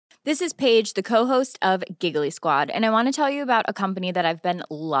This is Paige, the co-host of Giggly Squad, and I want to tell you about a company that I've been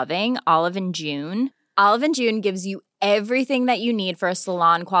loving, Olive & June. Olive & June gives you everything that you need for a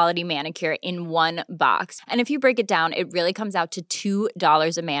salon-quality manicure in one box. And if you break it down, it really comes out to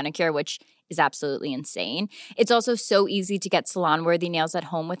 $2 a manicure, which is absolutely insane. It's also so easy to get salon-worthy nails at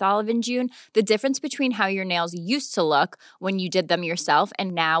home with Olive & June. The difference between how your nails used to look when you did them yourself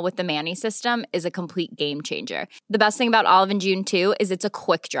and now with the Mani system is a complete game changer. The best thing about Olive & June, too, is it's a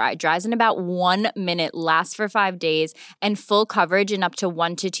quick dry. Dries in about 1 minute, lasts for 5 days, and full coverage in up to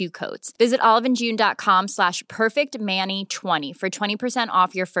 1 to 2 coats. Visit oliveandjune.com/perfectmani20 for 20%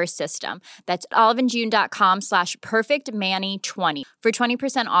 off your first system. That's oliveandjune.com/perfectmani20 for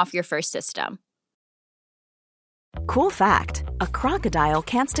 20% off your first system. Cool fact, a crocodile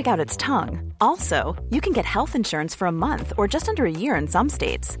can't stick out its tongue. Also, you can get health insurance for a month or just under a year in some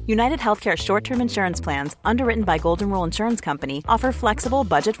states. United Healthcare short-term insurance plans, underwritten by Golden Rule Insurance Company, offer flexible,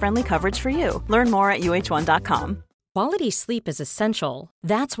 budget-friendly coverage for you. Learn more at uh1.com. Quality sleep is essential.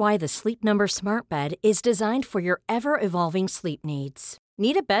 That's why the Sleep Number Smart Bed is designed for your ever-evolving sleep needs.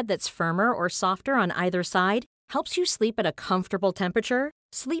 Need a bed that's firmer or softer on either side? Helps you sleep at a comfortable temperature?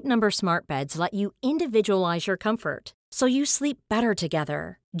 Sleep Number Smart Beds let you individualize your comfort, so you sleep better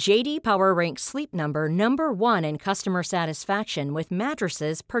together. J.D. Power ranks Sleep Number #1 in customer satisfaction with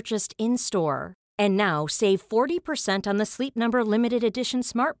mattresses purchased in-store. And now, save 40% on the Sleep Number Limited Edition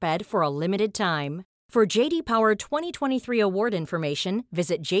Smart Bed for a limited time. For J.D. Power 2023 award information,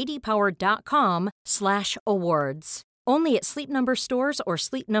 visit jdpower.com/awards. Only at Sleep Number stores or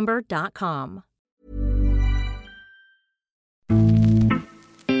sleepnumber.com.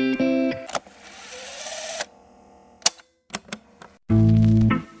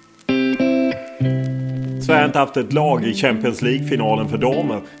 Sverige har inte haft ett lag i Champions League-finalen för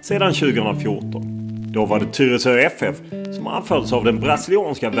damer sedan 2014. Då var det Tyresö FF som anfölls av den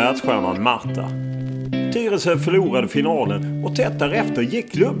brasilianska världsstjärnan Marta. Tyresö förlorade finalen och tätt därefter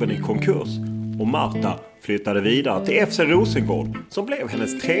gick klubben i konkurs. Och Marta flyttade vidare till FC Rosengård som blev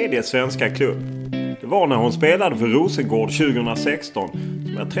hennes tredje svenska klubb. Det var när hon spelade för Rosengård 2016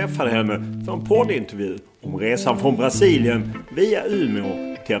 som jag träffade henne för en poddintervju om resan från Brasilien via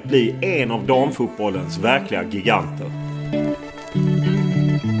Umeå till att bli en av damfotbollens verkliga giganter.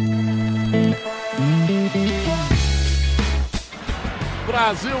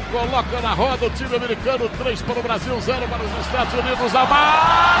 Brasil coloca na roda o time americano, 3 para o Brasil, 0 para os Estados Unidos. A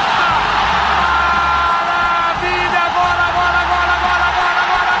maravilha! Agora!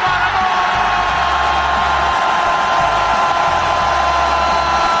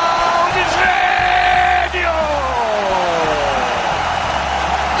 De gênio!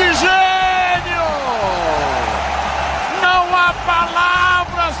 De gênio! Não há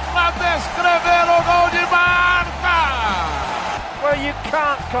palavras para descrever o gol de Marta! Well, you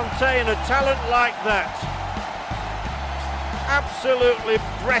can't contain a talent like that. Absolutely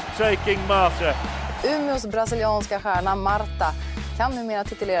breathtaking Marta. Umeås brasilianska stjärna Marta kan numera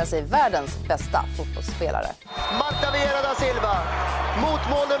titulera sig världens bästa fotbollsspelare. Marta Vieira da Silva, mot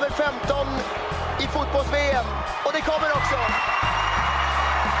mål nummer 15 i fotbolls-VM. Och det kommer också.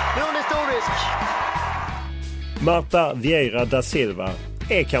 Nu är hon historisk. Marta Vieira da Silva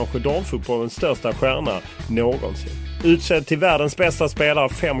är kanske damfotbollens största stjärna någonsin. Utsedd till världens bästa spelare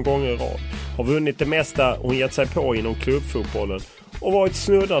 5 gånger i rad. Har vunnit det mesta hon gett sig på inom klubbfotbollen. Och varit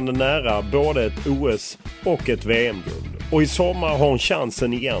snuddande nära både ett OS och ett VM-guld. Och i sommar har hon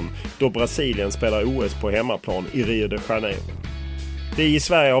chansen igen då Brasilien spelar OS på hemmaplan i Rio de Janeiro. Vi i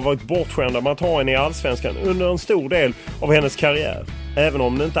Sverige har varit bortskämda med att ha henne i Allsvenskan under en stor del av hennes karriär. Även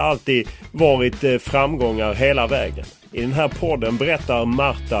om det inte alltid varit framgångar hela vägen. I den här podden berättar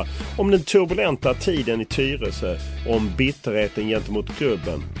Marta om den turbulenta tiden i Tyresö och om bitterheten gentemot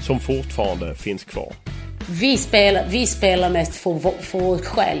klubben som fortfarande finns kvar. Vi spelar mest för oss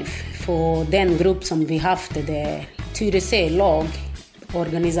själv, för den grupp som vi haft, det Tyresö lag,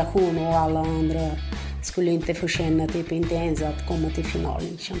 organisation och alla andra skulle inte förtjäna typ inte ens att komma till finalen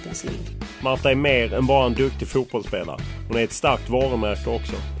i Champions League. Marta är mer än bara en duktig fotbollsspelare. Hon är ett starkt varumärke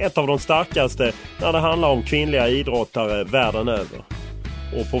också. Ett av de starkaste när det handlar om kvinnliga idrottare världen över.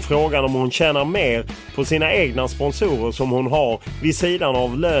 Och på frågan om hon tjänar mer på sina egna sponsorer som hon har vid sidan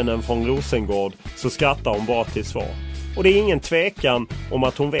av lönen från Rosengård så skrattar hon bara till svar. Och det är ingen tvekan om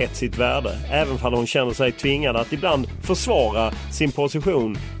att hon vet sitt värde, även om hon känner sig tvingad att ibland försvara sin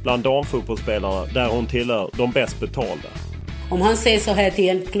position bland damfotbollsspelarna där hon tillhör de bäst betalda. Om han säger så här till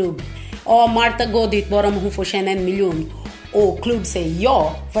en klubb, Marta går dit bara om hon får tjäna 1 miljon, och klubb säger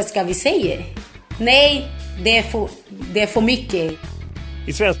ja, vad ska vi säga? Nej, det är för mycket.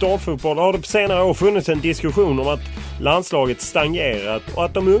 I svensk damfotboll har det på senare år funnits en diskussion om att landslaget stagnerat och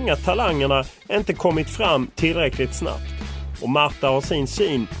att de unga talangerna inte kommit fram tillräckligt snabbt. Och Marta har sin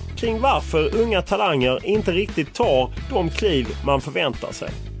syn kring varför unga talanger inte riktigt tar de kliv man förväntar sig.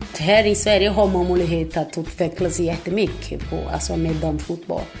 Här i Sverige har man möjlighet att utvecklas jättemycket med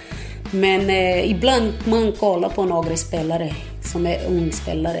damfotboll. Men ibland man kollar på några spelare som är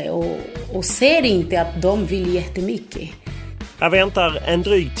ungspelare och ser inte att de vill jättemycket. Jag väntar en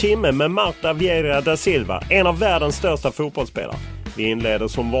dryg timme med Marta Vieira da Silva, en av världens största fotbollsspelare. Vi inleder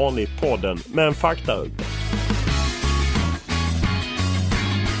som vanligt podden med en faktaruta.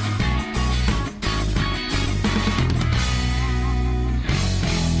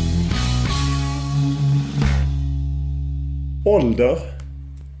 Ålder?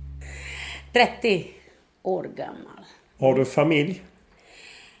 30 år gammal. Har du familj?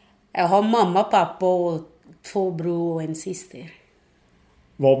 Jag har mamma, pappa och 2 bror och en syster.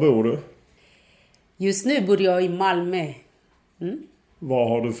 Var bor du? Just nu bor jag i Malmö. Vad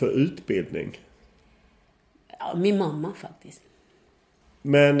har du för utbildning? Ja, min mamma faktiskt.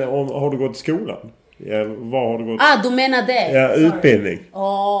 Men har du gått i skolan? Ja, vad har du gått? Du menar det? Ja, utbildning.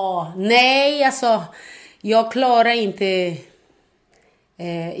 Nej, alltså jag klarar inte.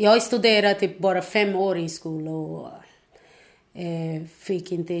 Jag har studerat typ bara 5 år i skolan och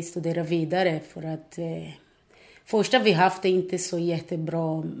fick inte studera vidare för att första vi haft inte så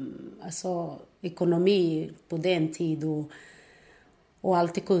jättebra ekonomi på den tid och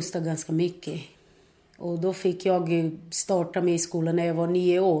allt kostade ganska mycket. Och då fick jag starta med i skolan när jag var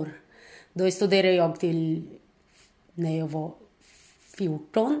 9 år. Då studerade jag till när jag var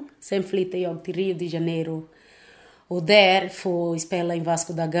 14. Sen flyttade jag till Rio de Janeiro. Och där får jag spela i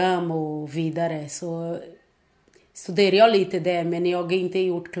Vasco da Gama och vidare. Så studerade jag lite där, men jag har inte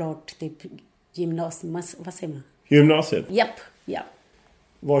gjort klart typ gymnasiet. Vad säger man? Gymnasiet? Ja.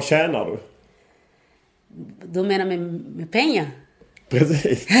 Vad tjänar du? Du menar med pengar?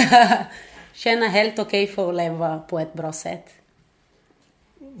 Precis. Tjänar helt okej för att leva på ett bra sätt.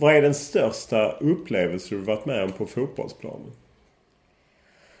 Vad är den största upplevelse du varit med om på fotbollsplanen?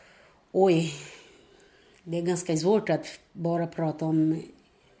 Oj, det är ganska svårt att bara prata om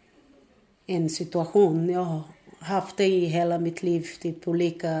en situation. Jag har haft det i hela mitt liv, typ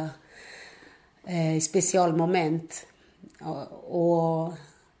olika specialmoment. Och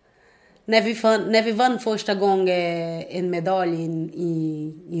när vi vann första gången en medalj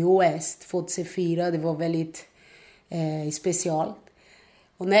i OS 2004, det var väldigt speciellt.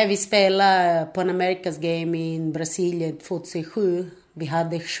 Och när vi spelade Pan Americas Game i Brasilien 2007, vi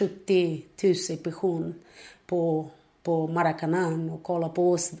hade 70 000 personer på Maracanã och kollade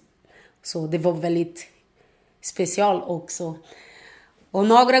på oss. Så det var väldigt speciellt också. Och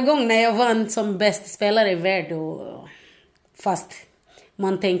några gånger när jag vann som bästa spelare i världen, fast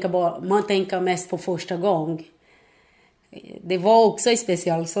man tänker mest på första gången. Det var också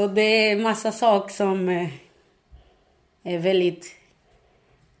speciellt. Så det är massa saker som är väldigt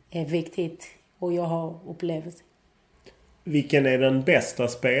viktigt och jag har upplevt. Vilken är den bästa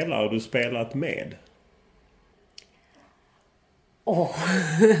spelare du spelat med?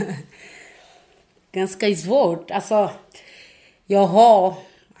 Ganska svårt. Alltså, jag har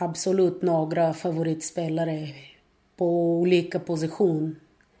absolut några favoritspelare på olika position.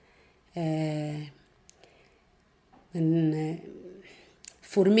 Men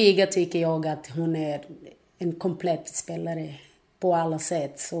för mig tycker jag att hon är en komplett spelare på alla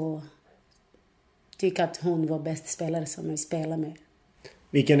sätt. Så tycker att hon var bäst spelare som jag spelar med.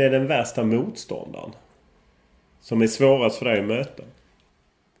 Vilken är den värsta motståndaren? Som är svårast för dig att möta?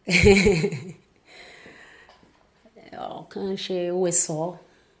 Ja, kanske USA.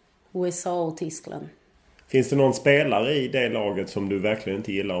 USA och Tyskland. Finns det någon spelare i det laget som du verkligen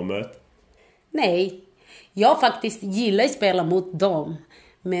inte gillar att möta? Nej, jag faktiskt gillar att spela mot dem.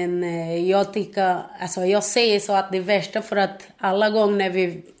 Men jag tycker, alltså jag säger så att det är värsta för att alla gånger när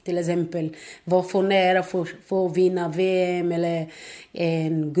vi till exempel var för nära för att vinna VM eller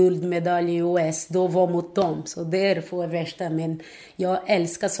en guldmedalj i OS, då var mot dem. Så därför är det värsta, men jag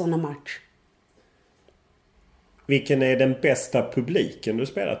älskar såna matcher. Vilken är den bästa publiken du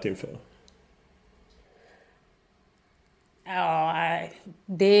spelat inför? Ja,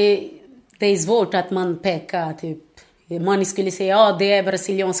 det är svårt att man pekar typ. Man skulle säga det är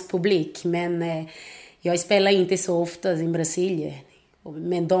brasiliansk publik, men jag spelar inte så ofta i Brasilien.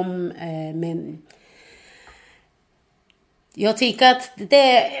 Men jag tycker att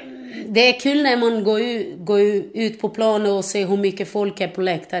det är kul när man går ut på planen och ser hur mycket folk är på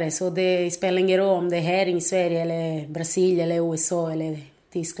läktare. Så det spelar ingen roll om det är här i Sverige eller Brasilien eller USA eller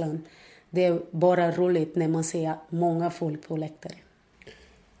Tyskland. Det är bara roligt när man ser många folk på läktare.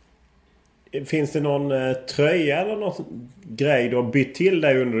 Finns det någon tröja eller någon grej du har bytt till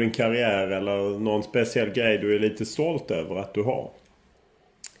dig under din karriär, eller någon speciell grej du är lite stolt över att du har?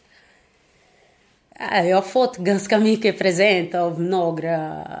 Jag har fått ganska mycket present av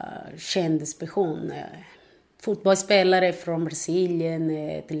några kändispersoner. Fotbollsspelare från Brasilien,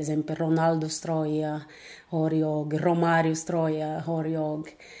 till exempel Ronaldos tröja har jag, Romarios tröja har jag.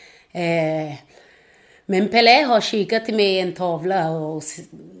 Men Pelé har skickat till mig en tavla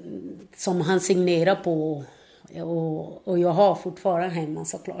som han signerar på, och jag har fortfarande hemma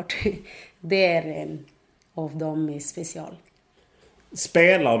såklart. Det är en av dem i special.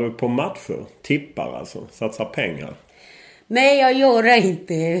 Spelar du på matcher? Tippar alltså? Satsar pengar? Nej, jag gör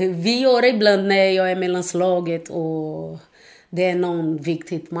inte. Vi gör ibland när jag är med landslaget och det är någon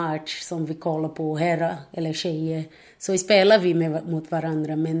viktig match som vi kollar på, herrar eller tjejer. Så spelar vi mot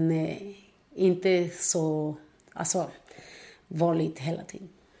varandra, men inte så vanligt hela tiden.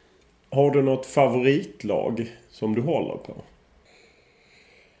 Har du något favoritlag som du håller på?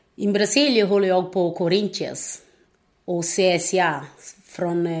 I Brasilien håller jag på Corinthians och CSA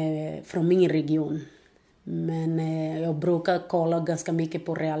från min region. Men jag brukar kolla ganska mycket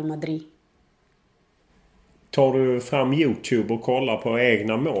på Real Madrid. Tar du fram YouTube och kollar på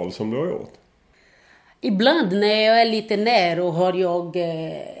egna mål som du har gjort? Ibland när jag är lite nära och har jag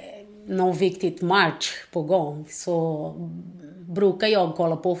någon viktig match på gång, så brukar jag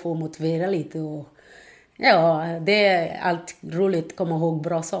kolla på för att motivera lite. Och, ja, det är alltid roligt att komma ihåg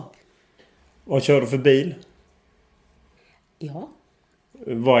bra sak. Vad kör du för bil? Ja.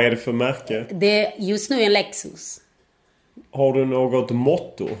 Vad är det för märke? Det är just nu en Lexus. Har du något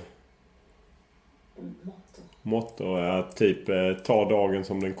motto? Motto är typ ta dagen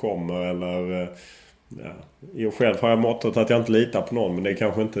som den kommer, eller ja. Jag själv har jag mottot att jag inte litar på någon, men det är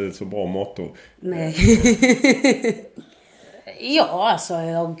kanske inte ett så bra motto. Nej. Ja, alltså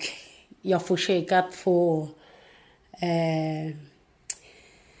jag försöker att få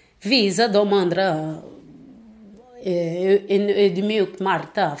visa de andra en ödmjuk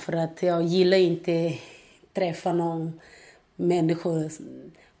Marta, för att jag gillar inte träffa någon människa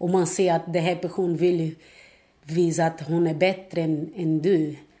och man ser att den här personen vill visa att hon är bättre än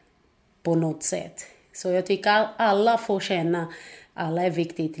du på något sätt. Så jag tycker att alla får känna, alla är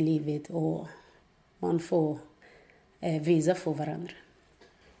viktigt i livet och man får visa för varandra.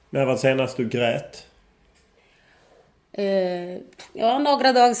 När var senast du grät? Ja,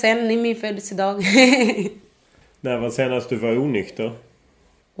 några dagar sedan i min födelsedag. När var senast du var onykter?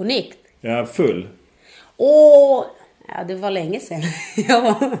 Onykter? Ja, full. Ja, det var länge sedan.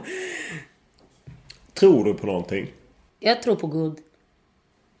 Ja. Tror du på någonting? Jag tror på Gud.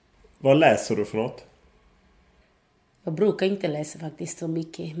 Vad läser du för något? Jag brukar inte läsa faktiskt så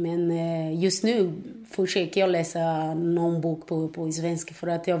mycket. Men just nu försöker jag läsa någon bok på svenska för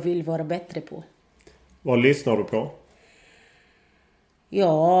att jag vill vara bättre på. Vad lyssnar du på?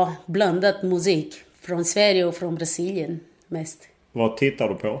 Ja, blandat musik. Från Sverige och från Brasilien mest. Vad tittar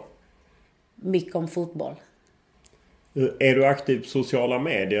du på? Mycket om fotboll. Är du aktiv på sociala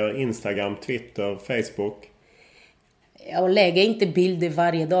medier? Instagram, Twitter, Facebook? Jag lägger inte bilder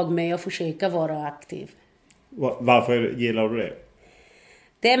varje dag, men jag försöker vara aktiv. Varför gillar du det?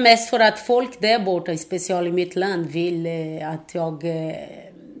 Det är mest för att folk där borta, speciellt i mitt land, vill att jag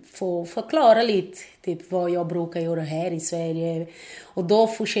får förklara lite typ vad jag brukar göra här i Sverige. Och då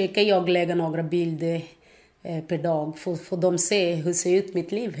försöker jag lägga några bilder per dag för de se hur ser ut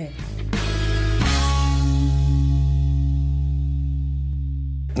mitt liv här.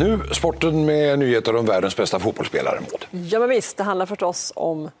 Nu sporten med nyheter om världens bästa fotbollsspelare. Ja, men visst, det handlar förstås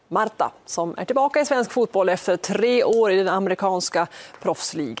om Marta som är tillbaka i svensk fotboll efter 3 år i den amerikanska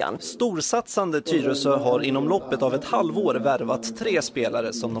proffsligan. Storsatsande Tyresö har inom loppet av ett halvår värvat 3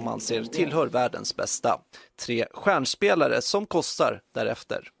 spelare som de anser tillhör världens bästa. 3 stjärnspelare som kostar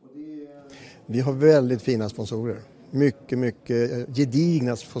därefter. Vi har väldigt fina sponsorer. Mycket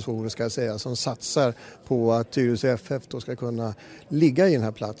gedigna sponsorer ska jag säga, som satsar på att Tyresö FF då ska kunna ligga i den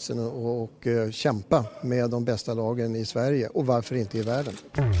här platsen och kämpa med de bästa lagen i Sverige och varför inte i världen.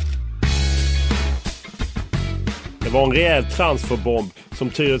 Det var en rejäl transferbomb som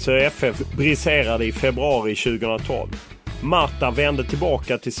Tyresö FF briserade i februari 2012. Marta vände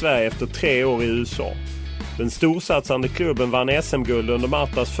tillbaka till Sverige efter 3 år i USA. Den storsatsande klubben vann SM-guld under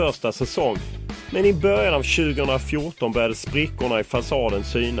Martas första säsong. Men i början av 2014 började sprickorna i fasaden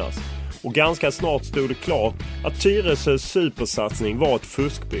synas. Och ganska snart stod det klart att Tyresös supersatsning var ett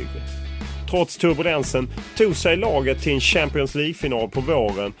fuskbygge. Trots turbulensen tog sig laget till en Champions League-final på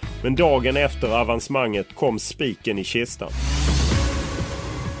våren. Men dagen efter avancemanget kom spiken i kistan.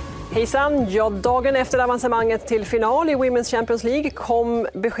 Hejsan! Ja, dagen efter avancemanget till final i Women's Champions League kom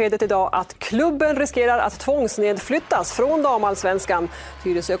beskedet idag att klubben riskerar att tvångsnedflyttas från damallsvenskan.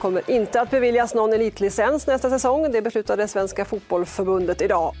 Tyresö kommer inte att beviljas någon elitlicens nästa säsong. Det beslutade Svenska fotbollförbundet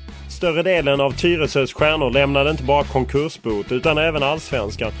idag. Större delen av Tyresös stjärnor lämnade inte bara konkursbot utan även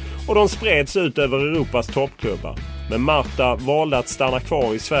allsvenskan, och de spreds ut över Europas toppklubbar. Men Marta valde att stanna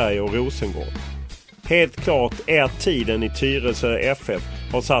kvar i Sverige och Rosengård. Helt klart är tiden i Tyresö FF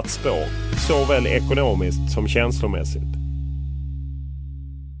har satt spår, såväl ekonomiskt som känslomässigt.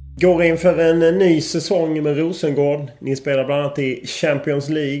 Går inför en ny säsong med Rosengård. Ni spelar bland annat i Champions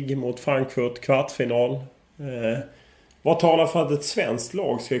League mot Frankfurt, kvartsfinal. Vad talar för att ett svenskt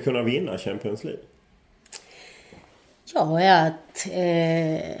lag ska kunna vinna Champions League? Ja,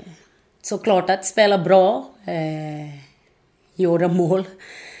 såklart att spela bra, göra mål.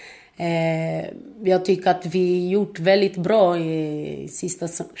 Jag tycker att vi gjort väldigt bra i sista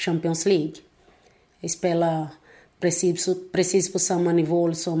Champions League. Vi spelar precis på samma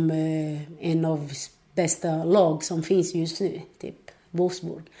nivå som en av bästa lag som finns just nu, typ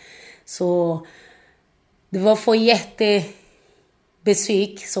Wolfsburg. Så det var för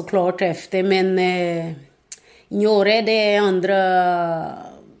jättebesvik såklart efter, men i år är det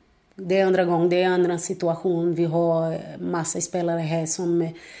andra gång, det är andra situation. Vi har massa spelare här som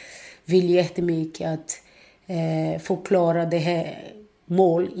vill jättemycket att förklara det här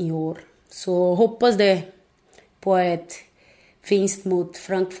mål i år. Så hoppas det på ett vinst mot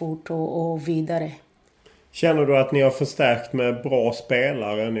Frankfurt och vidare. Känner du att ni har förstärkt med bra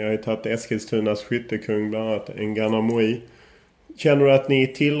spelare? Ni har ju tagit Eskilstunas skyttekung, bland annat Ngana Moi. Känner du att ni är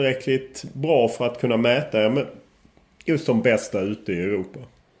tillräckligt bra för att kunna mäta er med just de bästa ute i Europa?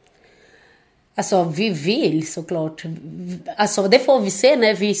 Alltså vi vill såklart. Alltså det får vi se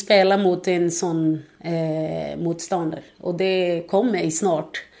när vi spelar mot en sån motståndare. Och det kommer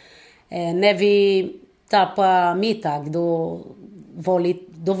snart. När vi tappade Mittag då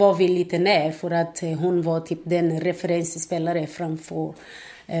var vi lite ner. För att hon var typ den referensspelare framför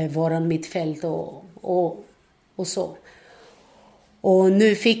våran mittfält och så. Och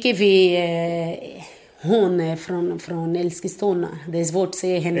nu fick vi hon är från Eskilstuna. Det är svårt att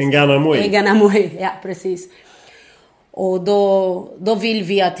säga henne. Ngana Moi, ja precis. Och då vill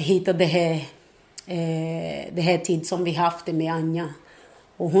vi att hitta det här tid som vi haft med Anja.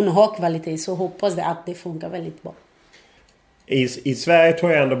 Och hon har kvalitet, så hoppas det att det funkar väldigt bra. I Sverige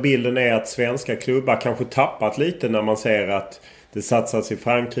tror jag ändå bilden är att svenska klubbar kanske tappat lite när man ser att det satsas i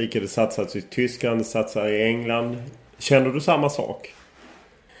Frankrike, det satsas i Tyskland, det satsas i England. Känner du samma sak?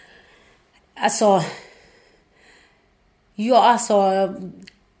 Alltså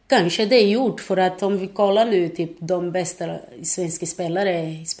kanske det är gjort, för att om vi kollar nu typ de bästa svenska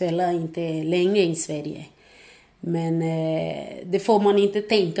spelare spelar inte länge i Sverige. Men det får man inte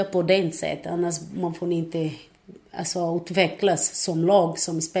tänka på den sätt, annars man får inte utvecklas som lag,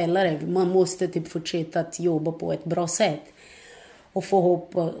 som spelare. Man måste typ fortsätta att jobba på ett bra sätt och få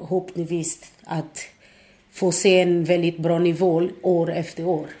hoppningsvis att få se en väldigt bra nivå år efter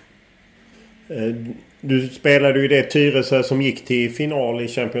år. Du spelade ju det Tyresö som gick till final i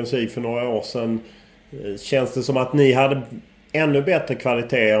Champions League för några år sedan. Känns det som att ni hade ännu bättre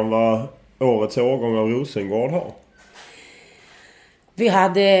kvalitet än vad årets årgång av Rosengård har? Vi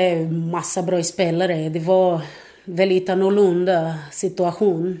hade massa bra spelare. Det var väldigt annorlunda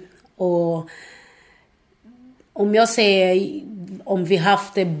situation. Och om jag säger om vi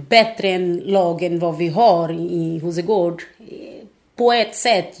haft det bättre än lagen vad vi har i Rosengård, på ett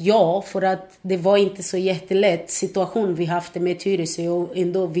sätt ja, för att det var inte så jättelätt situation vi haft med Tyresö, och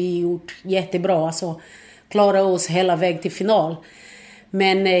ändå vi gjort jättebra, alltså klara oss hela väg till final.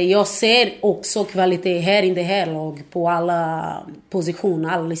 Men jag ser också kvalitet här i det här lag på alla positioner,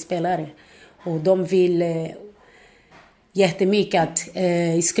 alla spelare, och de vill jättemycket att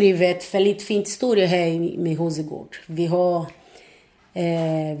skriva ett väldigt fint historia här med Rosengård. Vi har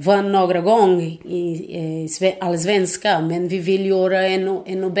vann några gånger i allsvenska, men vi vill göra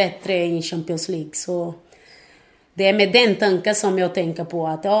ännu bättre i Champions League. Så det är med den tanken som jag tänker på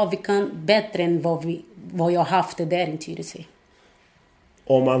att vi kan bättre än vad jag haft det där i Tyresö.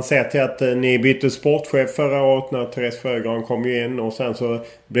 Om man ser till att ni bytte sportchef förra året när Therese Sjögran kom in, och sen så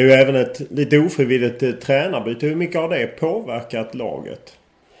blev det även ett lite ofrivilligt tränarbyte. Hur mycket har det påverkat laget?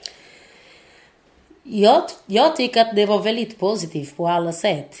 Jag tycker att det var väldigt positivt på alla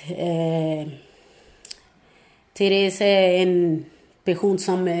sätt. Therese är en person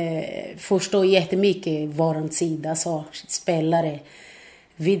som förstår jättemycket våran sida, så spelare.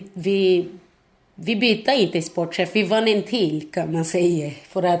 Vi vi bytte inte sportchef, vi vann en till kan man säga.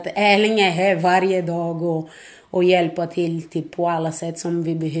 För att Erling är här varje dag och hjälpa till på alla sätt som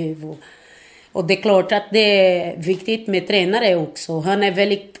vi behöver. Och det är klart att det är viktigt med tränare också. Han är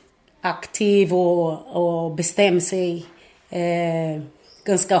väldigt aktiv och bestämmer sig.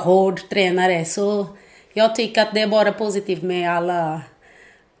 Ganska hård tränare. Så jag tycker att det är bara positivt med alla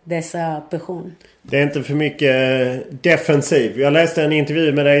dessa personer. Det är inte för mycket defensiv. Jag läste en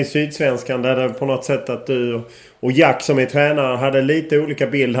intervju med dig i Sydsvenskan där det på något sätt att du och Jack som är tränare hade lite olika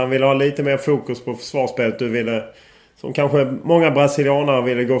bild. Han ville ha lite mer fokus på försvarsspelet. Du ville, som kanske många brasilianare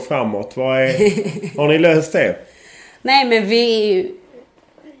ville, gå framåt. Har ni löst det? Nej, men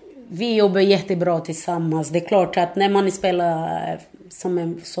vi jobbar jättebra tillsammans. Det är klart att när man spelar som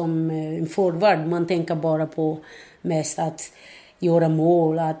en forward, man tänker bara på mest att göra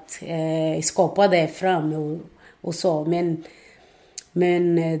mål, att skapa det fram och så.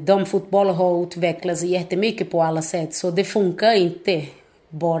 Men de fotboll har utvecklats jättemycket på alla sätt. Så det funkar inte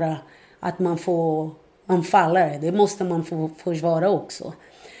bara att man får anfallare. Det måste man få försvara också.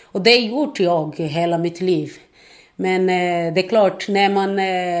 Och det har gjort jag hela mitt liv. Men det är klart, när man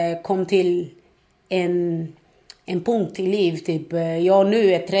kom till en punkt i livet, typ, jag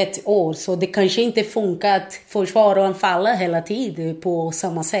nu är 30 år, så det kanske inte funkar att försvara och anfalla hela tiden på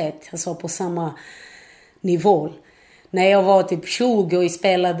samma sätt, alltså på samma nivå. När jag var typ 20 och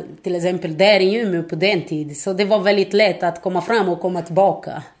spelade till exempel där i Umeå på den tiden, så det var väldigt lätt att komma fram och komma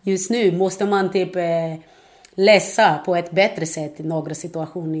tillbaka. Just nu måste man typ läsa på ett bättre sätt i några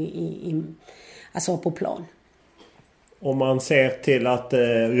situationer alltså på plan. Om man ser till att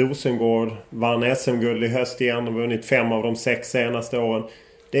Rosengård vann SM-guld i höst igen och vunnit 5 av de 6 senaste åren.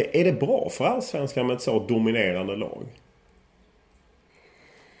 Är det bra för Allsvenskan med ett så dominerande lag?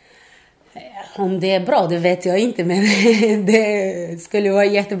 Om det är bra, det vet jag inte. Men det skulle vara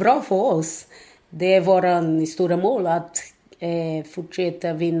jättebra för oss. Det är våran stora mål att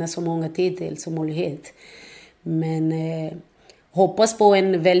fortsätta vinna så många titlar som möjligt. Men hoppas på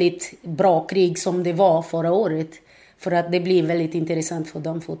en väldigt bra krig som det var förra året. För att det blir väldigt intressant för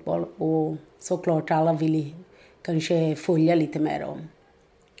dem fotboll. Och såklart alla vill kanske följa lite mer om.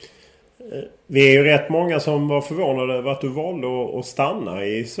 Vi är ju rätt många som var förvånade över att du valde att stanna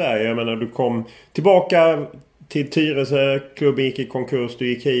i Sverige. Jag menar, du kom tillbaka till Tyresö, klubben gick i konkurs, du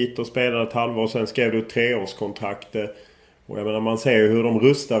gick hit och spelade ett halvår, sen skrev du ett 3-årskontrakt. Och jag menar, man ser ju hur de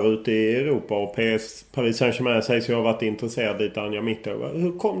rustar ute i Europa, och Paris Saint-Germain sägs ju ha varit intresserad lite Anja Mittelöv.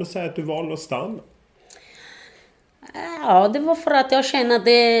 Hur kom det sig att du valde att stanna? Ja, det var för att jag kände att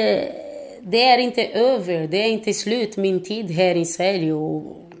det är inte över. Det är inte slut min tid här i Sverige. Och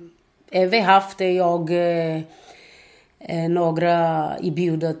även haft jag några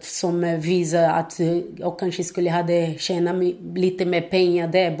erbjudet som visar att jag kanske skulle hade tjänat lite mer pengar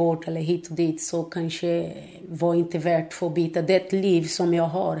där bort eller hit och dit. Så kanske var inte värt för att byta det liv som jag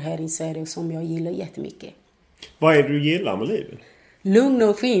har här i Sverige, som jag gillar jättemycket. Vad är det du gillar med livet? Lugn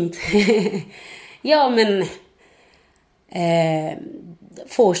och fint. Ja, men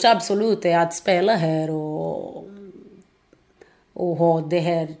först absolut är att spela här och ha det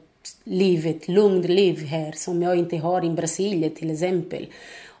här livet, lugnt liv här som jag inte har i Brasilien till exempel.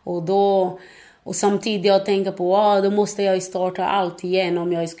 Och samtidigt jag tänker på då måste jag starta allt igen.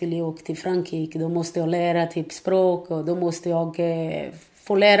 Om jag skulle åka till Frankrike, då måste jag lära typ språk, och då måste jag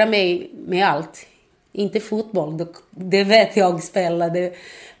få lära mig med allt. Inte fotboll, det vet jag spela det,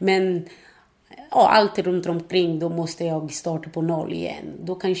 men allt runt omkring, då måste jag starta på noll igen.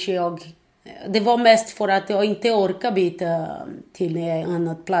 Då kanske det var mest för att jag inte orkar byta till en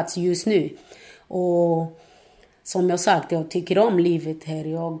annan plats just nu. Och som jag sagt, jag tycker om livet här.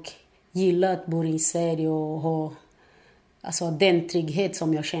 Jag gillar att bo i Sverige och ha den trygghet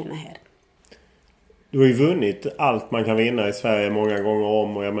som jag känner här. Du har ju vunnit allt man kan vinna i Sverige många gånger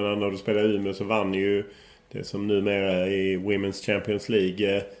om. Och jag menar, när du spelade i Umeå så vann ju det som numera är i Women's Champions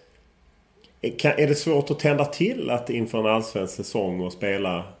League. Är det svårt att tända till att inför en allsvensk säsong och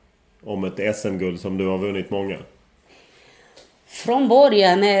spela om ett SM-guld som du har vunnit många? Från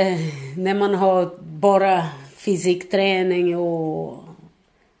början när man har bara fysikträning och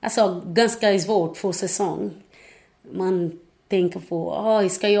ganska svårt för säsong. Man tänker på,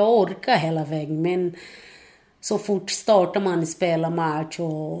 ska jag orka hela vägen? Men så fort startar man spela match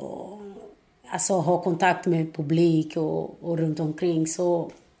och ha kontakt med publik och runt omkring,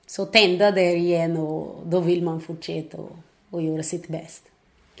 så tända där igen, och då vill man fortsätta och göra sitt bäst.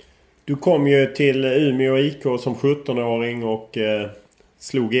 Du kom ju till Umeå IK som 17-åring och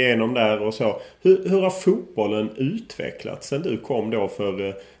slog igenom där och så. Hur har fotbollen utvecklats sen du kom då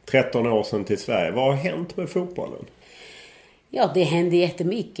för 13 år sedan till Sverige? Vad har hänt med fotbollen? Ja, det händer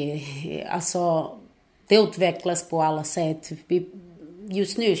jättemycket. Alltså, det utvecklas på alla sätt.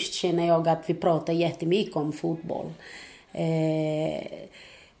 Just nu känner jag att vi pratar jättemycket om fotboll.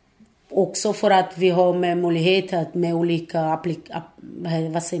 Också för att vi har med möjlighet att med olika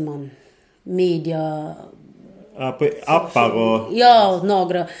media... Appar och... Ja,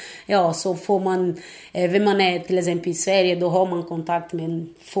 några. Ja, så får man... Även man är till exempel i Sverige, då har man kontakt med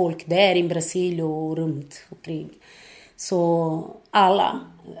folk där i Brasilien och runt omkring. Så alla...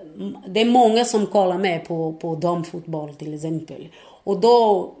 Det är många som kollar med på damfotboll till exempel. Och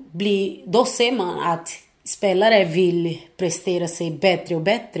då ser man att spelare vill prestera sig bättre och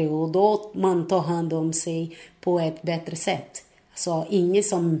bättre. Och då man tar hand om sig på ett bättre sätt. Så ingen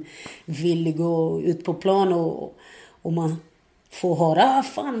som vill gå ut på plan och man får höra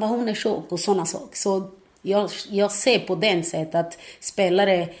fan vad hon är tjock och sådana saker. Så jag ser på den sätt att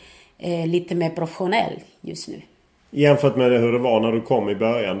spelare är lite mer professionell just nu. Jämfört med hur det var när du kom i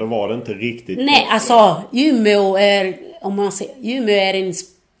början, då var det inte riktigt... Nej, alltså Umeå är en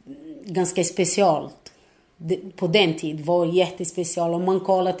ganska speciellt. På den tid var jättespecial. Om man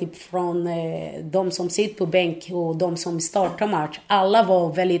kollar typ från de som sitter på bänk och de som startar match. Alla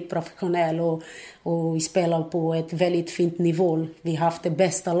var väldigt professionella och spelade på ett väldigt fint nivå. Vi har haft det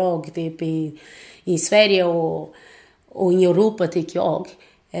bästa lag typ i Sverige och i Europa tycker jag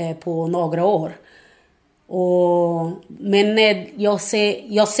på några år. Men jag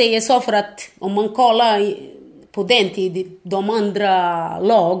säger så för att om man kollar på den tiden, de andra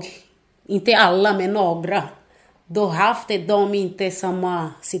lag, inte alla men några, då haft de inte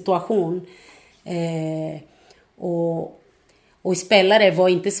samma situation och spelare var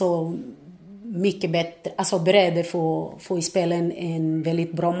inte så mycket bättre, alltså beredda för att spela en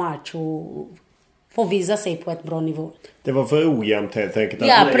väldigt bra match och få visa sig på ett bra nivå. Det var för ojämnt helt enkelt.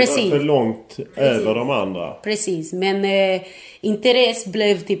 Ja, att precis. Var för långt över de andra. Precis, men intresse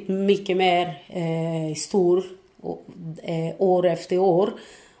blev typ mycket mer stor år efter år.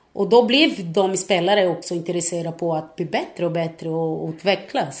 Och då blev de spelare också intresserade på att bli bättre och bättre och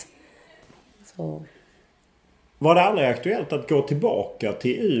utvecklas. Så. Var det aldrig aktuellt att gå tillbaka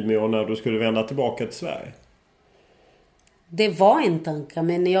till Umeå när du skulle vända tillbaka till Sverige? Det var en tanke,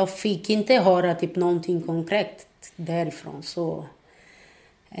 men jag fick inte höra typ någonting konkret därifrån.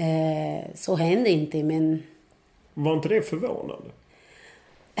 Så hände inte, men... Var inte det förvånande?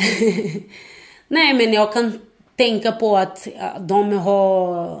 Nej, men jag kan tänka på att de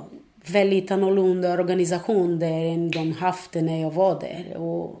har väldigt annorlunda organisation där än de haft när jag var där.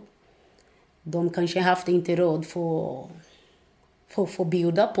 Och de kanske haft inte råd för att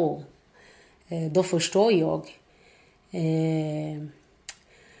bjuda på. Då förstår jag.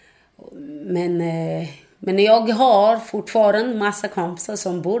 Men jag har fortfarande massa kompisar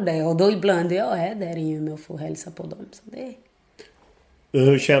som bor där. Och då ibland jag är där i Umeå och får hälsa på dem. Så det...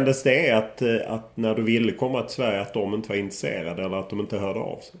 Hur kändes det att när du ville komma till Sverige att de inte var intresserade eller att de inte hörde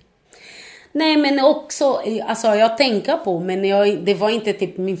av sig? Nej, men också, alltså jag tänker på, men det var inte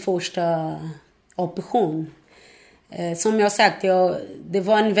typ min första option. Som jag sagt, det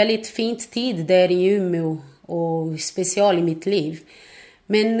var en väldigt fint tid där i Umeå och special i mitt liv.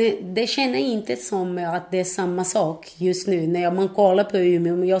 Men det känner inte som att det är samma sak just nu. När man kollar på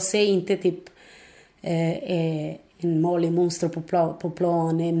Umeå, men jag ser inte typ en Molly Monster på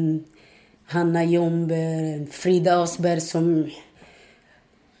plan, en Hanna Jomber, en Frida Osberg som...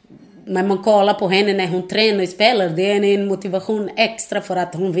 När man kollar på henne när hon tränar och spelar, det är en motivation extra för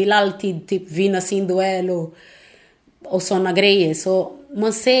att hon vill alltid typ vinna sin duell och såna grejer. Så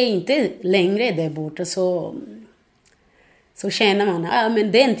man ser inte längre där borta, så känner man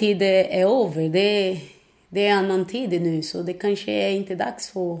men den tiden är över. Det är annan tid nu, så det kanske är inte dags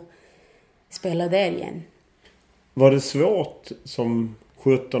för att spela där igen. Var det svårt som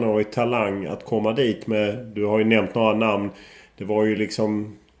 17-årig talang att komma dit med, du har ju nämnt några namn, det var ju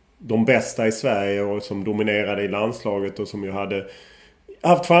liksom de bästa i Sverige och som dominerade i landslaget och som ju hade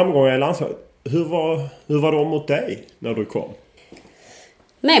haft framgångar i landslaget. Hur var de mot dig när du kom?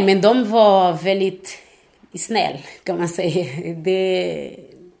 Nej, men de var väldigt snäll kan man säga.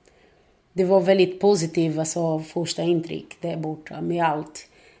 Det var väldigt positivt, alltså första intryck där borta med allt.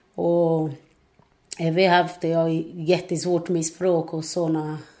 Och vi har haft jättesvårt med språk och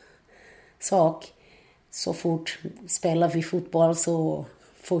såna saker. Så fort spelar vi fotboll så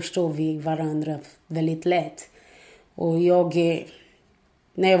förstår vi varandra väldigt lätt. Och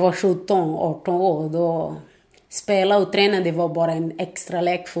när jag var 17-18 år, då spela och träna, det var bara en extra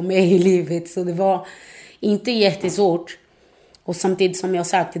lek för mig i livet. Så det var inte jättesvårt. Och samtidigt som jag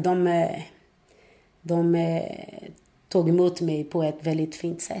sagt, de tog emot mig på ett väldigt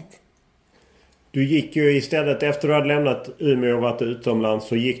fint sätt. Du gick ju istället, efter du hade lämnat Umeå och varit utomlands,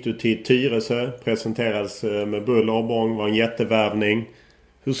 så gick du till Tyresö. Presenterades med buller och bång, var en jättevärvning.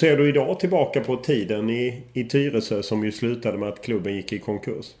 Hur ser du idag tillbaka på tiden i Tyresö som ju slutade med att klubben gick i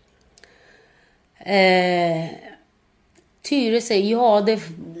konkurs? Tyresö, ja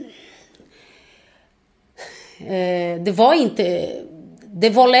det var inte... Det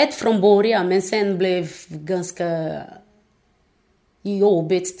var lätt från början, men sen blev ganska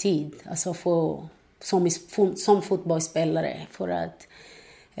jobbigt tid. Alltså som fotbollsspelare. För att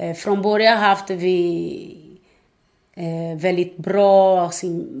från början hade vi väldigt bra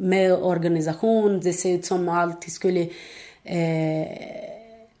med organisation. Det ser ut som allt skulle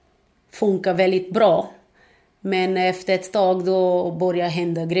funka väldigt bra. Men efter ett tag då började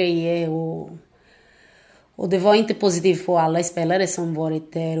hända grejer och det var inte positivt för alla spelare som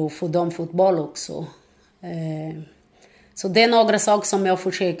varit där och för dem fotboll också. Så det är några saker som jag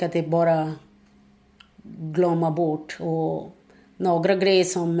försöker att bara glömma bort. Och några grejer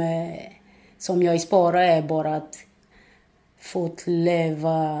som jag sparar är bara att få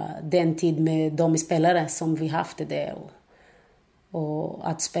leva den tid med de spelare som vi haft det och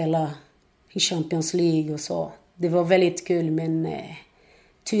att spela i Champions League och så. Det var väldigt kul, men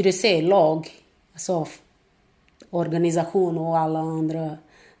Tyresö lag, alltså organisation och alla andra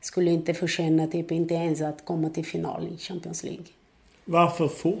skulle inte förtjäna typ inte ens att komma till final i Champions League. Varför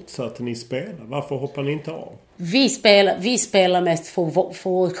fortsatte ni spela? Varför hoppade ni inte av? Vi spelar mest för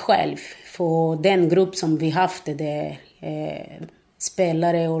oss själv. För den grupp som vi haft det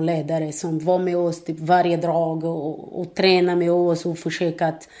spelare och ledare som var med oss typ varje dag och träna med oss och försöka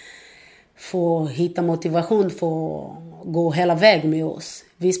att få hitta motivation för att gå hela vägen med oss.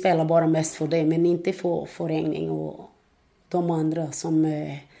 Vi spelar bara mest för det, men inte för förening och de andra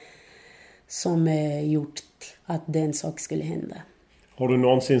som gjort att den sak skulle hända. Har du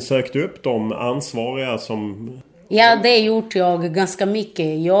någonsin sökt upp de ansvariga som... Ja, det gjort jag ganska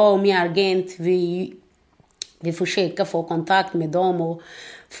mycket. Jag och min agent, vi försöker få kontakt med dem och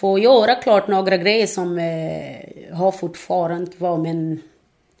få göra klart några grejer som har fortfarande kvar, men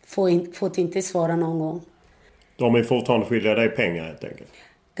fått inte svara någon gång. De är fortfarande skyldiga dig pengar helt enkelt?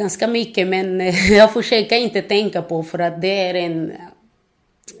 Ganska mycket, men jag försöker inte tänka på för att det är en...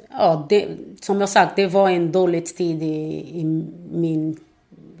 Ja, som jag sagt, det var en dålig tid i min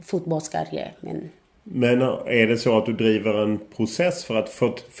fotbollskarriär. Men är det så att du driver en process för att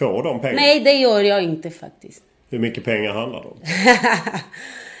få de pengarna? Nej, det gör jag inte faktiskt. Hur mycket pengar handlar det om?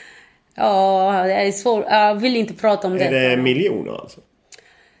 Ja, det är svårt. Jag vill inte prata om det. Är det miljoner alltså?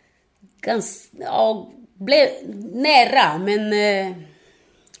 Blev nära, men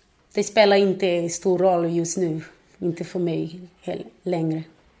det spelar inte stor roll just nu. Inte för mig längre.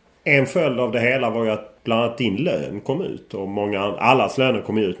 En följd av det hela var ju att bland annat din lön kom ut. Och allas löner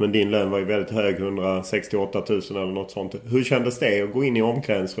kom ut, men din lön var ju väldigt hög, 168 000 eller något sånt. Hur kändes det att gå in i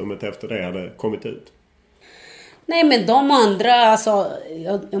omklädningsrummet efter det hade kommit ut? Nej, men de andra, alltså,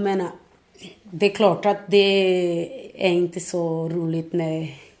 jag menar, det är klart att det är inte så roligt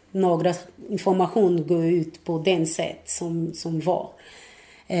när några information går ut på den sätt som var.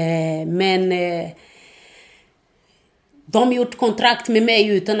 Men de gjort kontrakt med mig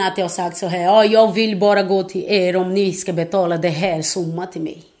utan att jag sagt så här: ja, jag vill bara gå till er om ni ska betala det här summa till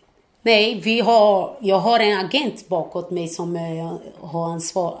mig. Nej, jag har en agent bakåt mig som har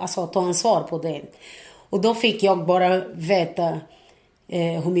ansvar, alltså tar ansvar på det. Och då fick jag bara veta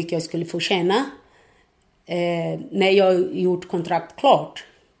hur mycket jag skulle få tjäna när jag gjort kontrakt klart.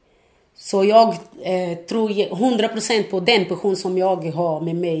 Så jag tror 100% på den person som jag har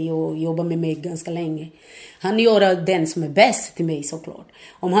med mig och jobbar med mig ganska länge. Han gör den som är bäst till mig såklart.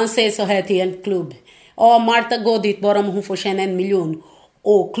 Om han säger så här till en klubb: ja, Marta går dit bara om hon får tjäna 1 miljon.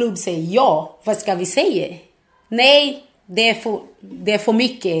 Och klubb säger ja, vad ska vi säga? Nej, det är för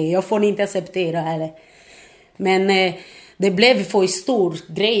mycket. Jag får inte acceptera heller. Men det blev för stor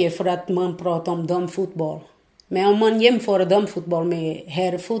grej för att man pratar om damfotboll. Men om man jämför damfotboll med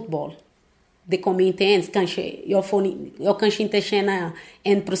herrfotboll, det kommer inte ens kanske... Jag kanske inte tjänar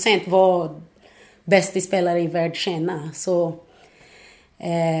 1% vad bästa spelare i världen tjänar.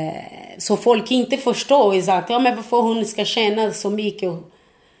 Så folk inte förstår exakt. Ja, men varför hon ska tjäna så mycket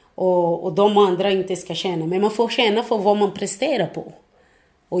och de andra inte ska tjäna. Men man får tjäna för vad man presterar på.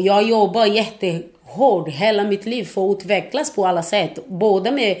 Och jag jobbar jättehårt hela mitt liv för att utvecklas på alla sätt.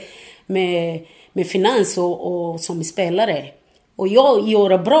 Både med finans och som spelare. Och jag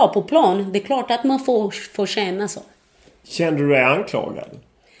gör bra på plan. Det är klart att man får tjäna så. Kände du dig anklagad?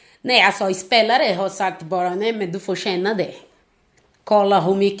 Nej, alltså spelare har sagt bara: nej, men du får tjäna det. Kolla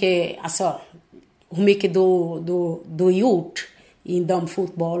hur mycket du gjort i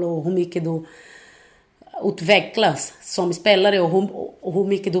damfotboll och hur mycket utvecklas som spelare och hur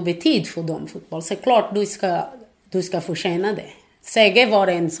mycket du betyder för dem fotboll. Så klart du ska förtjäna det. Säger var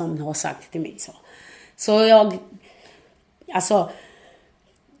en som har sagt till mig så. Så jag, alltså,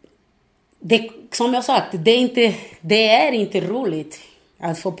 det, som jag sagt, det är inte roligt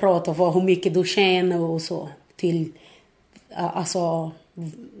att få prata om hur mycket du tjänar och så till alltså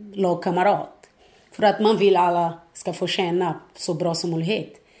lagkamrat. För att man vill alla ska få tjäna så bra som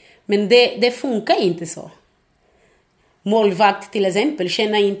möjligt. Men det funkar inte så. Målvakt till exempel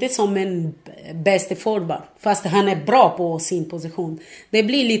känner inte som en bästa forward. Fast han är bra på sin position. Det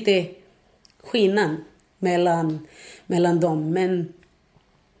blir lite skillnad mellan dem. Men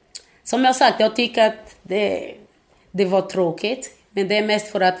som jag sagt, jag tycker att det var tråkigt. Men det är mest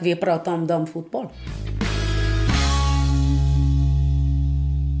för att vi pratar om damfotboll.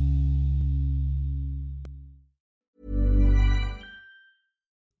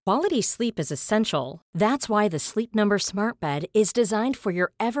 Quality sleep is essential. That's why the Sleep Number Smart Bed is designed for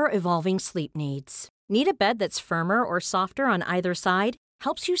your ever-evolving sleep needs. Need a bed that's firmer or softer on either side?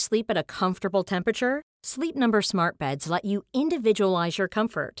 Helps you sleep at a comfortable temperature? Sleep Number Smart Beds let you individualize your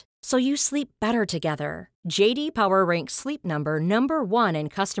comfort, so you sleep better together. JD Power ranks Sleep Number #1 in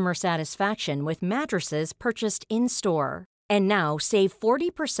customer satisfaction with mattresses purchased in-store. And now save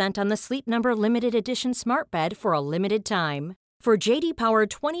 40% on the Sleep Number Limited Edition Smart Bed for a limited time. For JD Power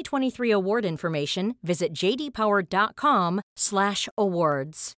 2023 award information, visit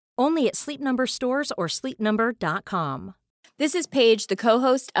jdpower.com/awards. Only at Sleep Number stores or sleepnumber.com. This is Paige, the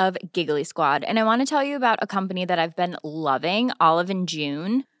co-host of Giggly Squad, and I want to tell you about a company that I've been loving, Olive &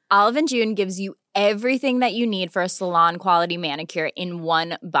 June. Olive & June gives you everything that you need for a salon-quality manicure in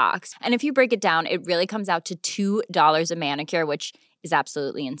one box. And if you break it down, it really comes out to $2 a manicure, which is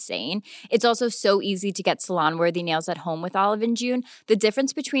absolutely insane. It's also so easy to get salon-worthy nails at home with Olive & June. The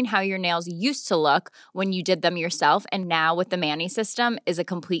difference between how your nails used to look when you did them yourself and now with the Mani system is a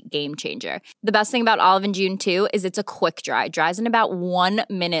complete game changer. The best thing about Olive & June, too, is it's a quick dry. Dries in about 1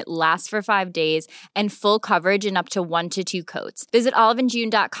 minute, lasts for 5 days, and full coverage in up to 1 to 2 coats. Visit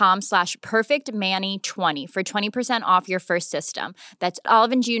oliveandjune.com/perfectmani20 for 20% off your first system. That's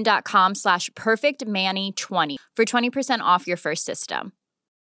oliveandjune.com/perfectmani20 for 20% off your first system.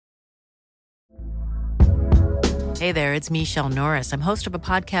 Hey there, it's Michelle Norris. I'm host of a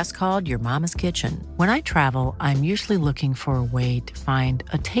podcast called Your Mama's Kitchen. When I travel, I'm usually looking for a way to find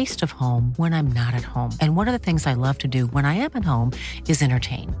a taste of home when I'm not at home. And one of the things I love to do when I am at home is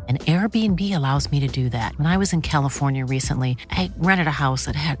entertain. And Airbnb allows me to do that. When I was in California recently, I rented a house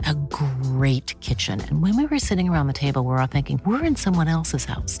that had a great kitchen. And when we were sitting around the table, we were all thinking, we're in someone else's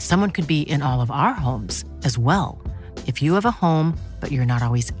house. Someone could be in all of our homes as well. If you have a home, but you're not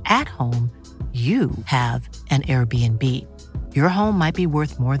always at home, you have an Airbnb. Your home might be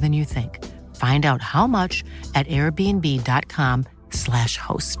worth more than you think. Find out how much at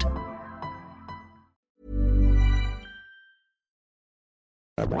airbnb.com/host.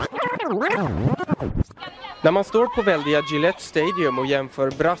 När man står på väldiga Gillette Stadium och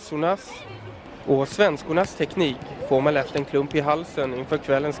jämför brassornas och svenskornas teknik får man lätt en klump i halsen inför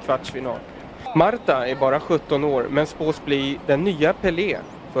kvällens kvartsfinal. Marta är bara 17 år men spås bli den nya Pelé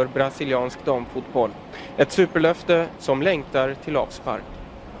för brasiliansk damfotboll. Ett superlöfte som längtar till avspark.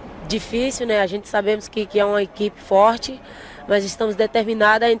 Difícil, né? A gente sabemos que é uma equipe forte, mas estamos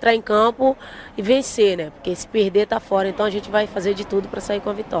determinados a entrar em campo e vencer, né? Porque se perder tá fora, então a gente vai fazer de tudo para sair com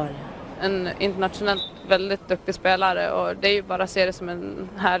a vitória. En internationellt väldigt duktig spelare och det är ju bara att se det som en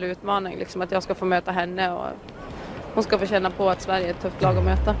härlig utmaning liksom att jag ska få möta henne och hon ska få känna på att Sverige är ett tufft lag att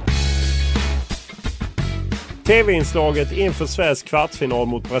möta. TV-inslaget inför Sveriges kvartsfinal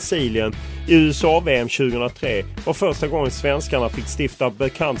mot Brasilien i USA-VM 2003 var första gången svenskarna fick stifta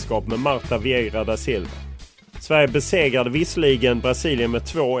bekantskap med Marta Vieira da Silva. Sverige besegrade visserligen Brasilien med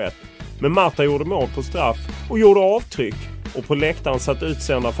 2-1, men Marta gjorde mål på straff och gjorde avtryck, och på läktaren satt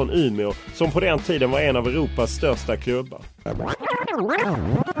utsända från Umeå som på den tiden var en av Europas största klubbar.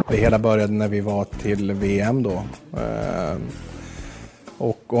 Det hela började när vi var till VM då.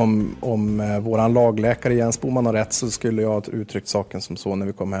 Och om våran lagläkare Jens Boman har rätt så skulle jag ha uttryckt saken som så när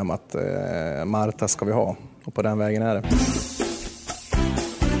vi kom hem att Marta ska vi ha. Och på den vägen är det.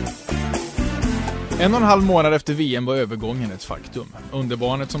 1,5 månad efter VM var övergången ett faktum.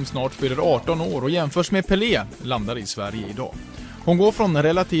 Underbarnet som snart fyller 18 år och jämförs med Pelé landar i Sverige idag. Hon går från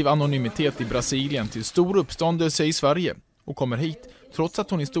relativ anonymitet i Brasilien till stor uppståndelse i Sverige och kommer hit trots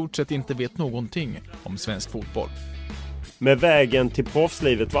att hon i stort sett inte vet någonting om svensk fotboll. Med vägen till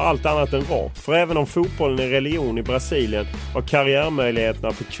proffslivet var allt annat än rak, för även om fotbollen är religion i Brasilien var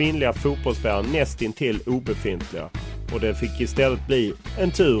karriärmöjligheterna för kvinnliga fotbollsspelare nästintill obefintliga, och det fick istället bli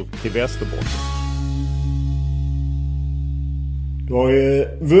en tur till Västerbotten. Du har ju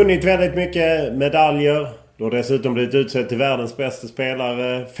vunnit väldigt mycket medaljer. Du har dessutom blivit utsedd till världens bästa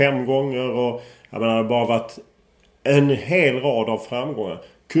spelare 5 gånger. Och jag menar, det har bara varit en hel rad av framgångar.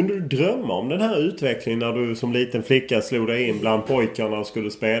 Kunde du drömma om den här utvecklingen när du som liten flicka slog dig in bland pojkarna och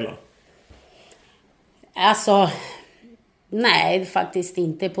skulle spela? Alltså, nej faktiskt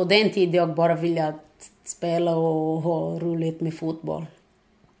inte. På den tiden jag bara ville spela och ha roligt med fotboll.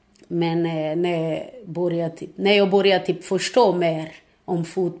 Men när jag började förstå mer om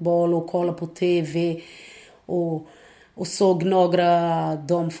fotboll och kolla på tv och såg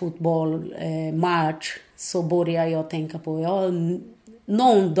några fotbollmatch, så började jag tänka på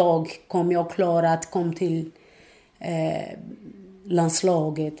någon dag kommer jag klara att komma till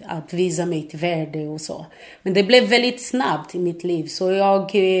landslaget, att visa mitt värde och så. Men det blev väldigt snabbt i mitt liv, så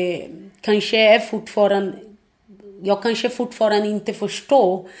jag kanske fortfarande inte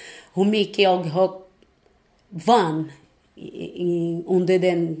förstår hur mycket jag har vann under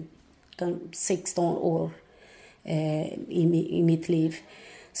den 16 år i mitt liv.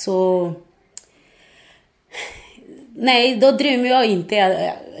 Så nej, då drömmer jag inte.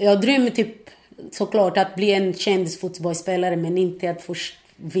 Jag drömmer typ såklart att bli en känd fotbollsspelare, men inte att få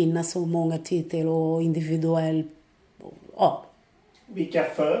vinna så många titlar och individuell. Ja. Vilka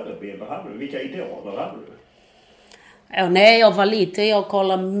förebilder hade du? Vilka idoler hade du? Ja, när jag var liten, jag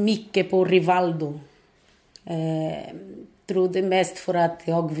kollade mycket på Rivaldo. Trodde mest för att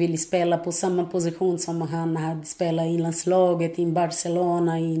jag ville spela på samma position som han hade spelat i landslaget, i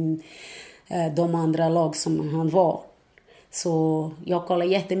Barcelona, i de andra lag som han var. Så jag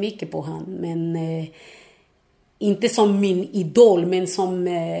kollade jättemycket på han, men inte som min idol, men som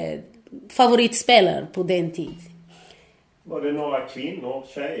favoritspelare på den tiden. Var det några kvinnor,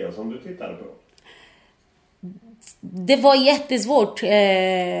 tjejer som du tittade på? Det var jättesvårt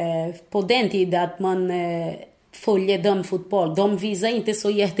på den tiden att man följer dem fotboll. De visar inte så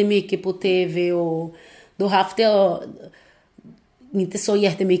jättemycket på tv och då hade jag inte så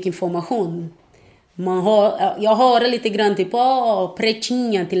jättemycket information. Jag hör lite grann typ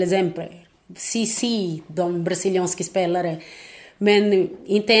Pretinha till exempel. Sissi, de brasilianska spelare. Men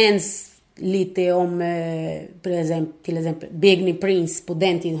inte ens lite om till exempel Begni Prince på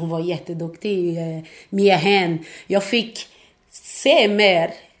den tiden. Hon var jätteduktig. Mia Hamm. Jag fick se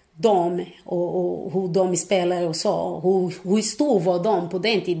mer dem och hur de spelade och så. Hur stor var de på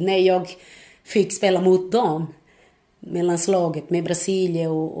den tiden när jag fick spela mot dem. Med landslaget, med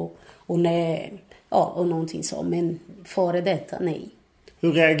Brasilien och någonting så. Men före detta, nej.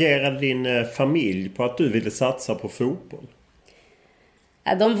 Hur reagerade din familj på att du ville satsa på fotboll?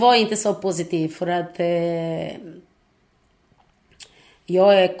 Ja, de var inte så positiva för att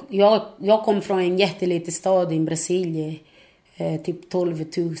jag kom från en jätteliten stad i Brasilien. Typ 12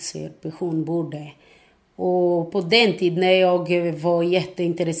 000 personer bodde. Och på den tiden när jag var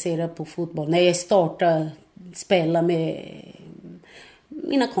jätteintresserad på fotboll, när jag startade spela med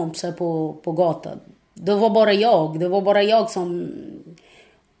mina kompisar på gatan, det var bara jag som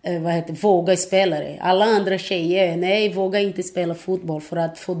vågade spela det. Alla andra tjejer, nej, vågade inte spela fotboll för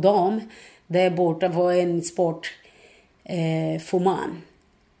att för dem där borta var en sport för man,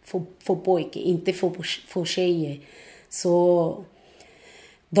 för pojke, inte för tjejer. Så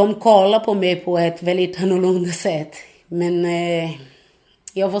de kollade på mig på ett väldigt annorlunda sätt. Men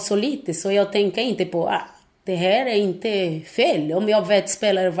jag var så lite så jag tänkte inte på det här är inte fel. Om jag vet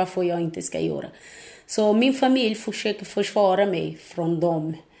spelare, varför jag inte ska göra. Så min familj försöker försvara mig från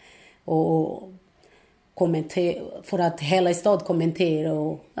dem. Och kommentera, för att hela stad kommenterar.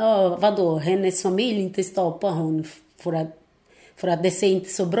 Och, vadå, hennes familj inte stoppar hon för att det ser inte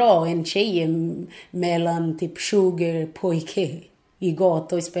så bra en tjej mellan typ 20 pojkar i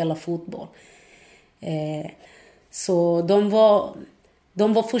gatan och spelar fotboll. Så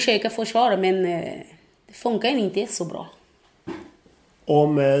de var försöka försvara, men det funkar inte så bra.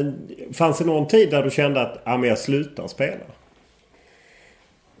 Fanns det någon tid där du kände att jag slutar spela?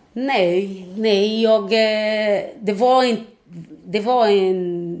 Nej, det var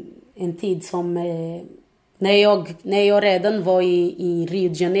en tid som när jag redan var i Rio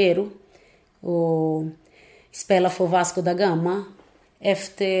de Janeiro och spelade för Vasco da Gama.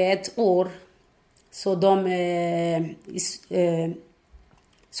 Efter ett år så de är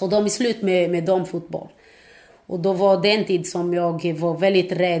slut med damfotboll. Och då var den tid som jag var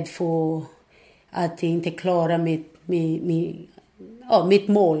väldigt rädd för att inte klara mitt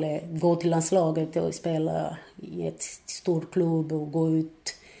mål. Gå till landslaget och spela i ett stor klubb och gå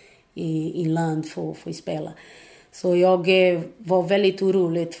ut i land för att spela. Så jag var väldigt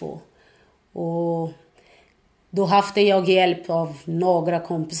orolig för. Och då hade jag hjälp av några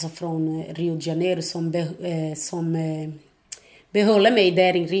kompisar från Rio de Janeiro som behålla mig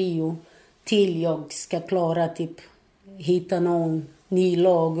där i Rio till jag ska klara typ hitta någon ny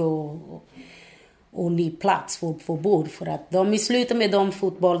lag och ny plats för bord. För att de slutade med de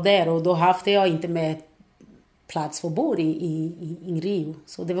fotboll där och då hade jag inte med plats för bord i Rio.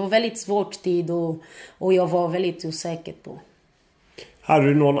 Så det var väldigt svårt tid och jag var väldigt osäker på. Hade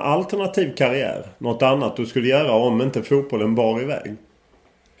du någon alternativ karriär? Något annat du skulle göra om inte fotbollen bar iväg?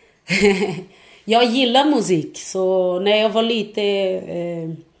 Jag gillar musik. Så när jag var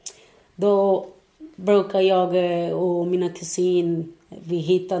lite då brukar jag och mina kusiner vi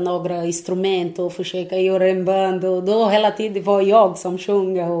hitta några instrument och försöka göra en band. Och då hela tiden var jag som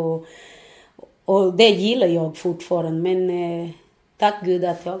sjunger och det gillar jag fortfarande. Men tack Gud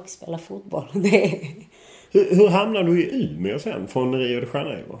att jag spelar fotboll. Hur hamnade du i Umeå sen från Rio de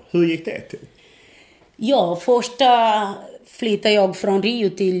Janeiro? Hur gick det till? Ja, första flyttade jag från Rio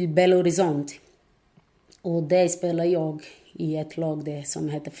till Belo Horizonte. Och där spelade jag i ett lag där som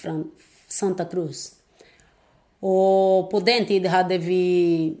heter Santa Cruz. Och på den tiden hade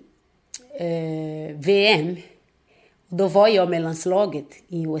vi VM. Då var jag med landslaget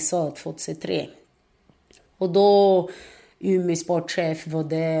i USA 2003. Och då Umeå sportchef var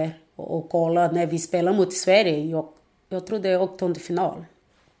där och kollade när vi spelade mot Sverige. Jag tror det är 8:e final.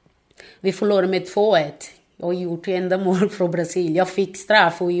 Vi förlorade med 2-1. Jag gjort enda mål från Brasilien. Jag fick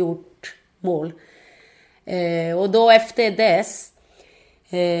straff och gjort mål. Och då efter dess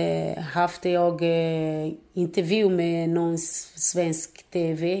hade jag intervju med någon svensk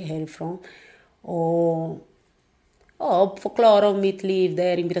tv härifrån. Och förklara om mitt liv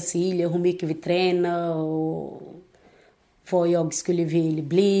där i Brasilien. Hur mycket vi tränar och vad jag skulle vilja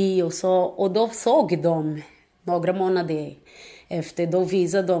bli och så. Och då såg de några månader efter. Då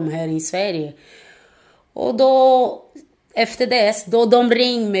visade de här i Sverige. Och då efter dess, då de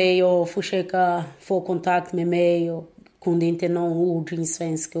ringde mig och försökte få kontakt med mig och kunde inte någon ord i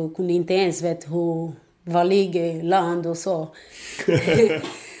svenska och kunde inte ens veta var ligger land och så.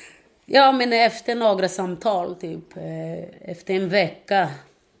 Ja, men efter några samtal, typ efter en vecka,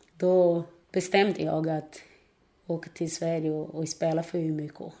 då bestämde jag att åka till Sverige och spela för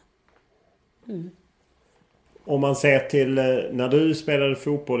Umeå. Om man ser till när du spelade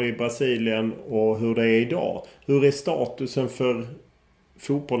fotboll i Brasilien och hur det är idag. Hur är statusen för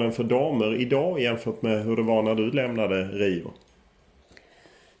fotbollen för damer idag jämfört med hur det var när du lämnade Rio?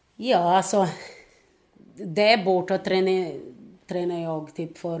 Ja, alltså där borta tränar jag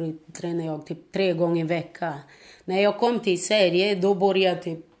typ 3 gånger i veckan. När jag kom till Sverige då började jag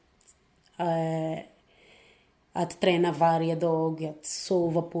typ att träna varje dag, att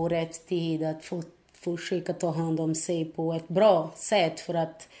sova på rätt tid, att försöka ta hand om sig på ett bra sätt för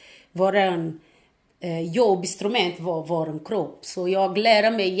att vara jobbinstrument var vår kropp. Så jag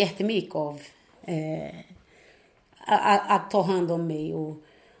lärde mig jättemycket av att ta hand om mig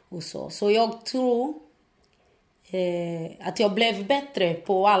och så. Så jag tror att jag blev bättre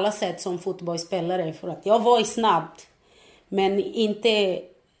på alla sätt som fotbollsspelare. För att jag var snabbt men inte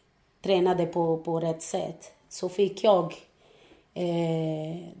tränade på rätt sätt. Så fick jag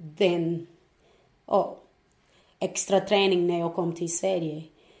den extra träning när jag kom till Sverige.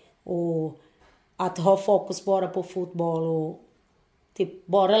 Och att ha fokus bara på fotboll och typ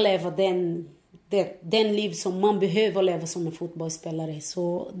bara leva den liv som man behöver leva som en fotbollsspelare.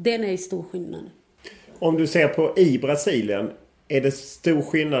 Så den är stor skillnad. Om du ser på i Brasilien, är det stor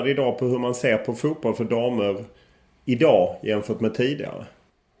skillnad idag på hur man ser på fotboll för damer idag jämfört med tidigare?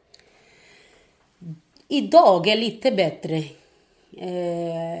 Idag är lite bättre.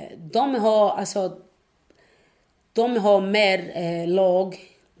 De har mer lag.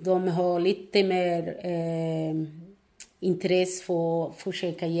 De har lite mer intresse för att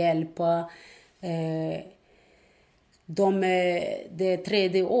försöka hjälpa. Det är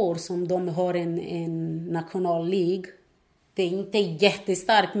 3:e år som de har en nationallig. Det är inte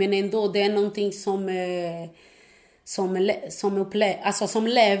jättestarkt men ändå det är någonting som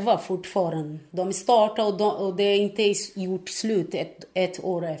lever fortfarande. De startar och det är inte gjort slut ett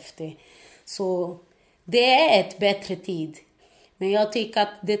år efter. Så det är ett bättre tid. Men jag tycker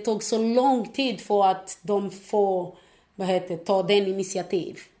att det tog så lång tid för att de får ta den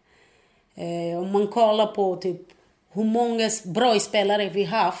initiativ. Om man kollar på typ hur många bra spelare vi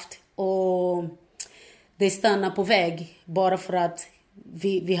haft och det stannar på väg bara för att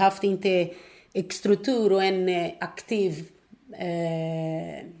vi haft inte struktur och en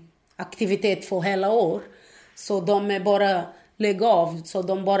aktivitet för hela år. Så de är bara lägga av. Så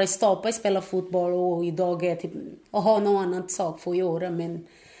de bara stoppar att spela fotboll och idag är typ har någon annan sak för att göra men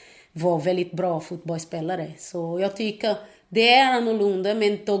var väldigt bra fotbollsspelare. Så jag tycker det är annorlunda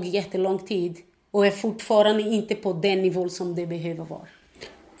men tog jättelång tid och är fortfarande inte på den nivå som det behöver vara.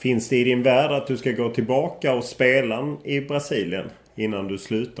 Finns det i din värld att du ska gå tillbaka och spela i Brasilien innan du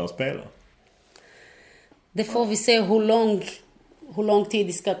slutar spela? Det får vi se hur lång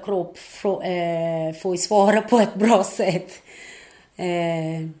tid ska kropp få svara på ett bra sätt.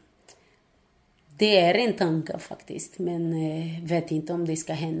 Det är en tanke faktiskt, men vet inte om det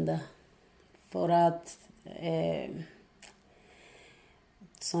ska hända. För att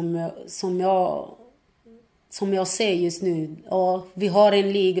som jag ser just nu, ja, vi har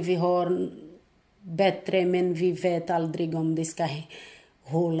en liga, vi har bättre, men vi vet aldrig om det ska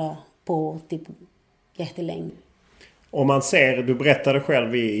hålla på typ jättelänge. Om man ser, du berättade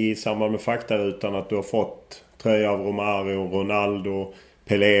själv i samband med faktarutan att du har fått tröja av Romario, Ronaldo,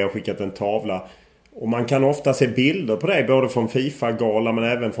 Pelé och skickat en tavla. Och man kan ofta se bilder på dig både från FIFA-gala men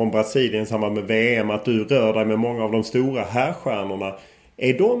även från Brasilien i samband med VM, att du rör dig med många av de stora härstjärnorna.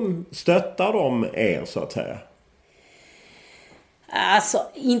 Stöttar de er så att säga? Alltså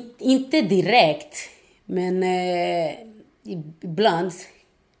inte direkt, men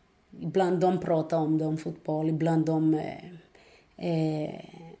ibland de pratar om fotboll, ibland de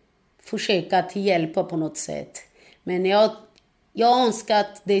försöker att hjälpa på något sätt. Men jag önskar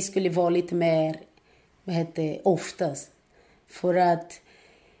att det skulle vara lite mer oftast. För att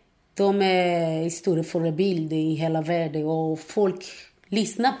de är stora förebilder i hela världen och folk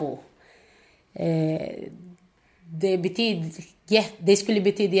lyssnar på. Det skulle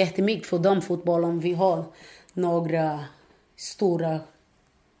betyda jättemycket för dem fotboll om vi har några stora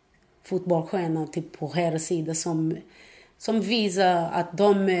fotbollsstjärnor typ på här sidan som visar att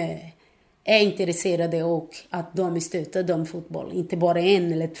de är intresserade och att de stöttar dem fotboll. Inte bara 1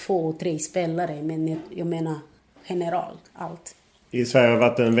 eller 2, 3 spelare, men jag menar generellt allt. I Sverige har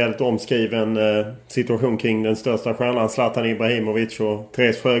varit en väldigt omskriven situation kring den största stjärnan Zlatan Ibrahimovic och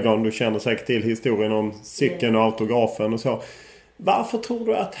Therese Sjögran. Du känner säkert till historien om cykeln och autografen och så. Varför tror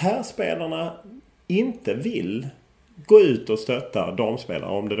du att här spelarna inte vill gå ut och stötta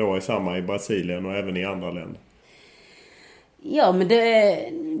damspelare, om det då är samma i Brasilien och även i andra länder? Ja, men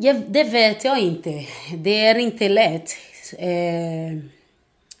det vet jag inte. Det är inte lätt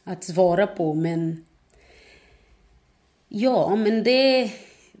att svara på, men ja, men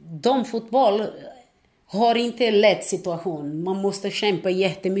damfotboll har inte en lätt situation. Man måste kämpa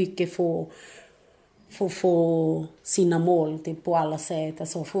jättemycket för att få sina mål typ, på alla sätt.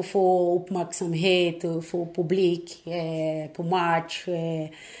 Alltså, för att få uppmärksamhet, få publik på match,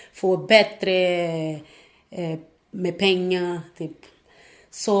 få bättre med pengar. Typ.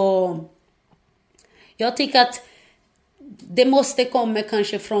 Så jag tycker att det måste komma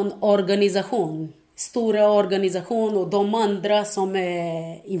kanske från organisation. Stora organisation och de andra som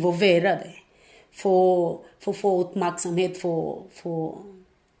är involverade. För att få uppmärksamhet för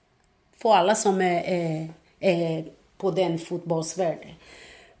alla som är på den fotbollsvärlden.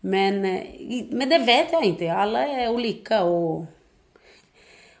 Men det vet jag inte. Alla är olika och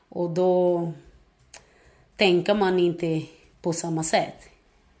då tänker man inte på samma sätt.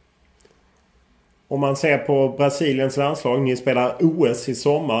 Om man ser på Brasiliens landslag, ni spelar OS i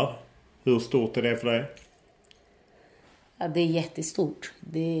sommar. Hur stort är det för dig? Ja, det är jättestort.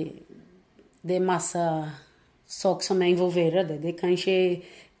 Det är massa saker som är involverade.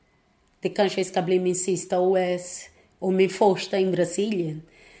 Det kanske ska bli min sista OS och min första i Brasilien.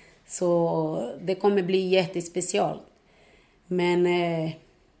 Så det kommer bli jättespeciellt. Men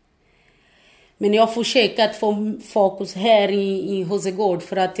jag försöker att få fokus här i Hosegård,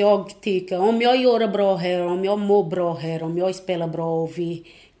 för att jag tycker om jag gör bra här, om jag mår bra här, om jag spelar bra och vi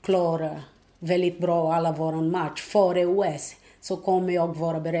klarar väldigt bra alla våran match före OS, så kommer jag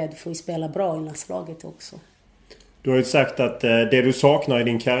vara beredd för att spela bra i landslaget också. Du har ju sagt att det du saknar i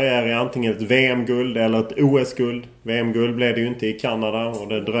din karriär är antingen ett VM-guld eller ett OS-guld. VM-guld blev det ju inte i Kanada och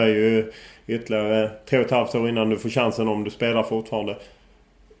det dröjer ju ytterligare 3,5 år innan du får chansen om du spelar fortfarande.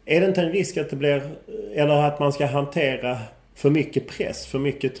 Är det inte en risk att det blir, eller att man ska hantera för mycket press, för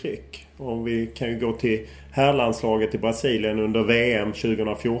mycket tryck? Om vi kan ju gå till herrlandslaget i Brasilien under VM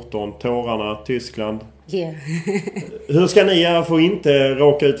 2014, tårarna, Tyskland. Yeah. Hur ska ni göra för att inte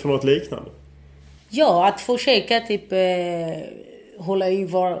råka ut för något liknande? Ja, att försöka typ hålla i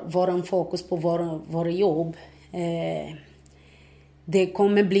våran fokus på våra jobb. Det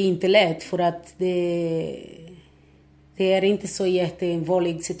kommer bli inte lätt, för att det är inte så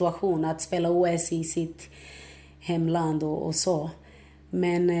jättevanlig situation att spela OS i sitt hemland och så.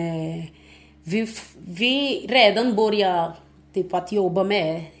 Men vi redan börjar typ att jobba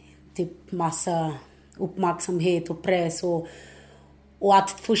med typ massa uppmärksamhet och press och att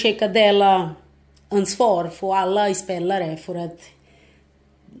försöka dela ansvar för alla spelare, för att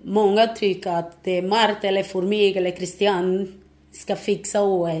många tycker att det är Marta eller Formiga eller Christian ska fixa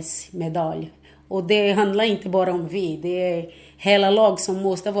OS-medalj. Och det handlar inte bara om vi. Det är hela lag som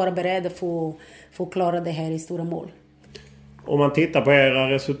måste vara beredda för att klara det här i stora mål. Om man tittar på era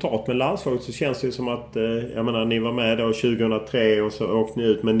resultat med landslaget så känns det ju som att jag menar, ni var med då 2003 och så åkte ni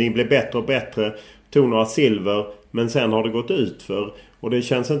ut. Men ni blev bättre och bättre. Tog några silver. Men sen har det gått ut för. Och det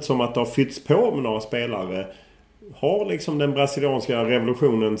känns inte som att det har fyllts på med några spelare. Har liksom den brasilianska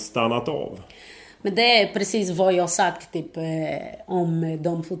revolutionen stannat av? Men det är precis vad jag sagt typ, om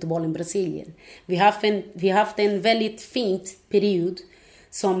damfotbollen i Brasilien. Vi har haft en väldigt fint period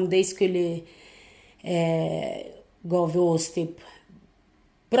som det skulle gav oss typ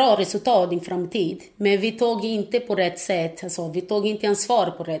bra resultat i framtid. Men vi tog inte på rätt sätt. Alltså, vi tog inte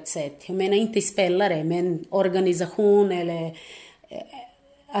ansvar på rätt sätt. Jag menar inte spelare, men organisation eller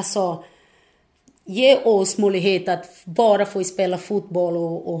alltså ge oss möjlighet att bara få spela fotboll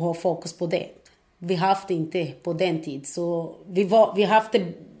och ha fokus på det. Vi haft inte på den tid. Så vi haft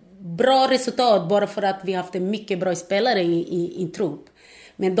ett bra resultat bara för att vi haft mycket bra spelare i trupp.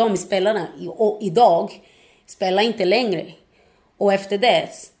 Men de spelarna idag spelar inte längre. Och efter det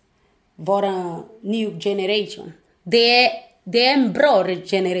vara new generation. Det är en bra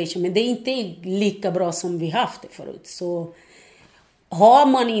generation, men det är inte lika bra som vi haft det förut. Så har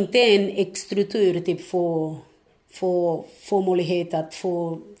man inte en struktur typ få möjlighet att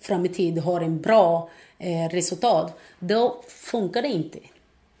få framtid ha en bra resultat, då funkar det inte,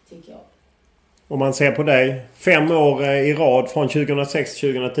 tycker jag. Om man ser på dig, 5 år i rad från 2006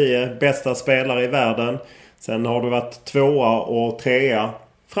 till 2010, bästa spelare i världen. Sen har du varit 2:a och 3:a.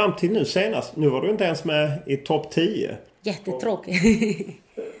 Fram till nu senast, nu var du inte ens med i topp 10. Jättetråkigt.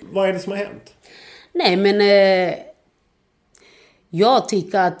 Vad är det som har hänt? Nej, men jag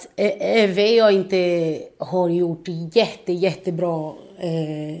tycker att jag inte har gjort jättebra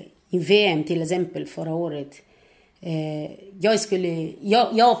i VM till exempel förra året.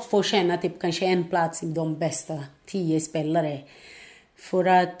 Jag får känna typ kanske en plats i de bästa 10 spelare. För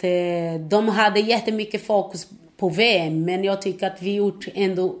att de hade jättemycket fokus på VM, men jag tycker att vi gjort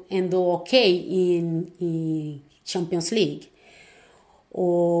ändå okej i Champions League.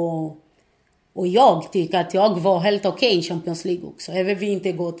 Och jag tycker att jag var helt okej i Champions League också. Även vi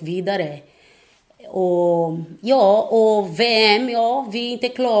inte gått vidare. Och VM, vi är inte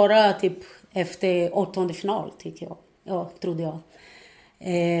klara typ efter 8:e final, tycker jag. Ja, trodde jag.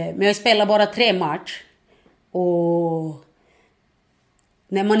 Men jag spelar bara 3 matcher. Och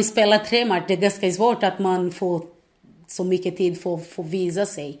när man spelar 3 matcher, det är ganska svårt att man får så mycket tid för att visa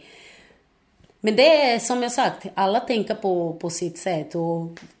sig. Men det är som jag sagt, alla tänker på sitt sätt. Och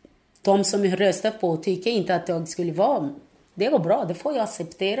de som jag röstar på tycker inte att jag skulle vara. Det går bra, det får jag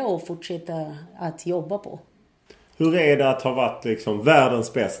acceptera och fortsätta att jobba på. Hur är det att ha varit liksom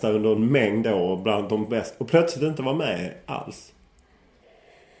världens bästa under en mängd år bland de bästa och plötsligt inte vara med alls?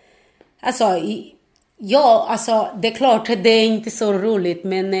 Alltså, det är klart att det är inte så roligt,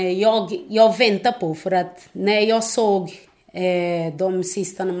 men jag väntar på, för att när jag såg de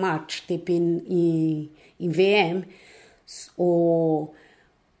sista match typ i VM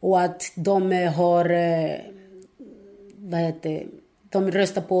och att de har de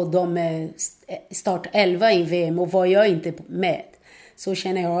röstar på de start 11 i VM och var jag inte med, så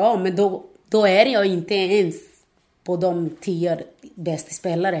känner jag men då är jag inte ens på de 10 bästa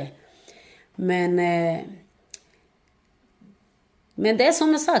spelare. Men det är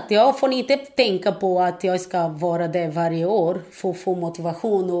som jag sagt, jag får inte tänka på att jag ska vara där varje år för att få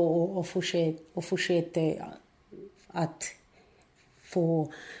motivation och fortsätta att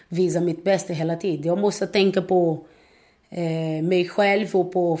få visa mitt bästa hela tiden. Jag måste tänka på mig själv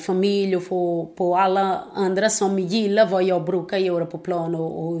och på familj och på alla andra som gillar vad jag brukar göra på plan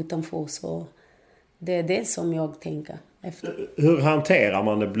och utanför. Så det är det som jag tänker efter. Hur hanterar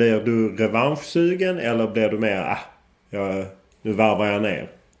man det? Blir du revanschsugen eller blir du mer nu varvar jag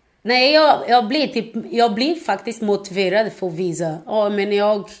ner? Nej, jag blir faktiskt motiverad för att visa. Men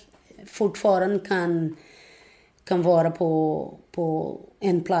jag fortfarande kan vara på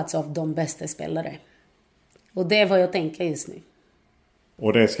en plats av de bästa spelare. Och det är vad jag tänker just nu.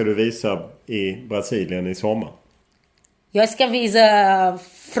 Och det ska du visa i Brasilien i sommar? Jag ska visa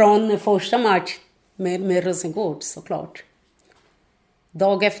från första match med Rosengård, såklart.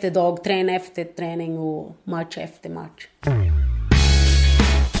 Dag efter dag, träning efter träning och match efter match.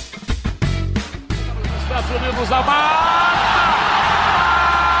 Estados Unidos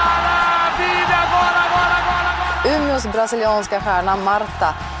Umeås brasilianska stjärna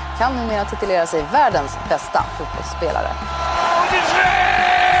Marta kan numera titulera sig världens bästa fotbollsspelare.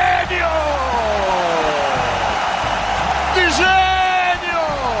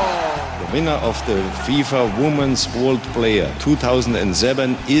 winner of the FIFA Women's World Player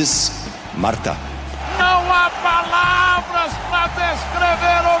 2007 is Marta. Não há palavras para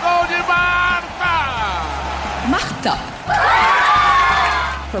descrever o gol de Marta! Marta!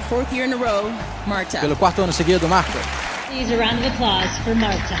 For fourth year in a row, Marta. Pelo quarto ano seguido, Marta. Please, a round of applause for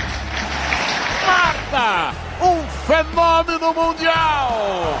Marta. Marta! Fenômeno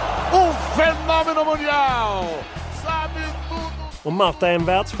mundial! Fenômeno mundial! Sabe tudo! Och Marta är en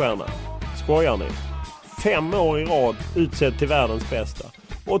världsstjärna. Skojar ni? 5 år i rad utsedd till världens bästa.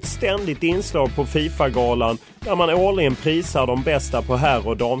 Och ett ständigt inslag på FIFA-galan där man årligen prisar de bästa på herr-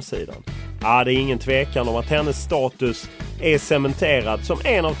 och damsidan. Ja, det är ingen tvekan om att hennes status är cementerad som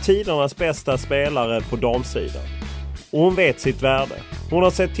en av tidernas bästa spelare på damsidan. Och hon vet sitt värde. Hon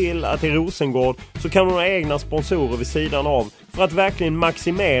har sett till att i Rosengård så kan hon ha egna sponsorer vid sidan av för att verkligen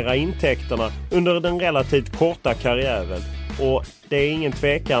maximera intäkterna under den relativt korta karriären. Och det är ingen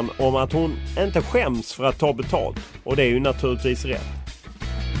tvekan om att hon inte skäms för att ta betalt. Och det är ju naturligtvis rätt.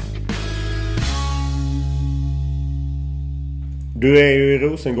 Du är ju i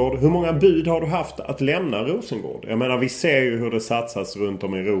Rosengård. Hur många bud har du haft att lämna Rosengård? Jag menar, vi ser ju hur det satsas runt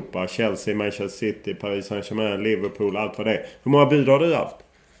om i Europa. Chelsea, Manchester City, Paris Saint-Germain, Liverpool, allt vad det är. Hur många bud har du haft?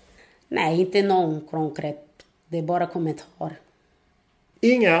 Nej, inte någon konkret. Det är bara kommentar.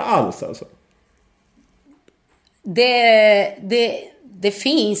 Inga alls alltså? Det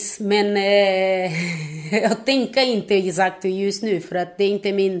finns, men jag tänker inte exakt just nu för att det är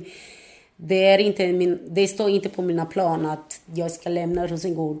inte min... Det står inte på mina planer att jag ska lämna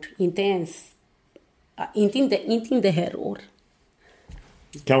Rosengård. Inte ens... Inte det här år.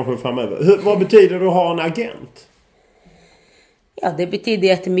 Kanske framöver. Vad betyder det att ha en agent? Ja, det betyder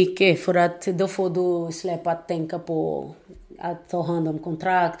jättemycket för att då får du släppa att tänka på att ta hand om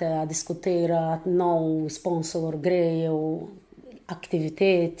kontrakt, att diskutera, att nå sponsorgrej och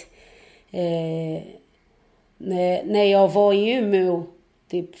aktivitet. När jag var i Umeå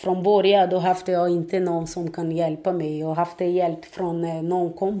typ från början, då hade jag inte någon som kan hjälpa mig. Jag hade hjälp från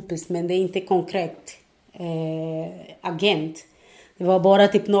någon kompis, men det är inte konkret agent. Det var bara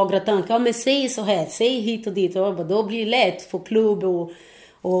typ några tankar. Ja, men säg så här, säg hit och dit. Och då blir det lätt för klubb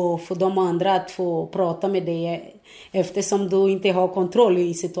och för de andra att få prata med dig. Eftersom du inte har kontroll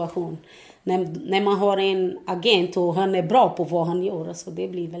i situationen. När man har en agent och han är bra på vad han gör. Så det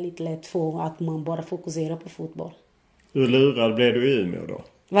blir väldigt lätt för att man bara fokuserar på fotboll. Hur lurad blev du i Umeå då?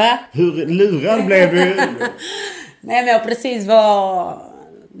 Va? Hur lurad blev du i Umeå? Nej, men jag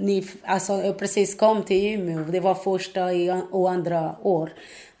precis kom till Umeå. Det var första och andra år.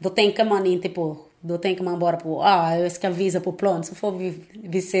 Då tänker man inte på... Då tänker man bara på jag ska visa på plan. Så får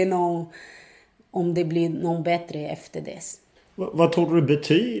vi se om det blir någon bättre efter dess. Vad tror du det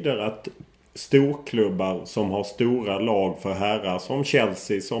betyder att storklubbar som har stora lag för herrar som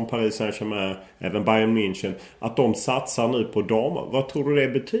Chelsea, som Paris Saint-Germain, även Bayern München, att de satsar nu på damer? Vad tror du det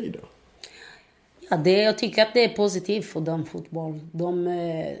betyder? Ja, jag tycker att det är positivt för damfotboll.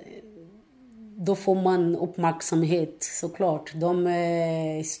 Då får man uppmärksamhet såklart. De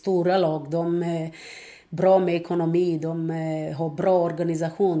är stora lag, de är bra med ekonomi, de har bra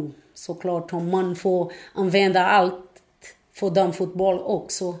organisation. Såklart om man får använda allt för damfotboll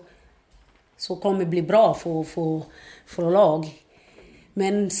också, så kommer det bli bra för lag.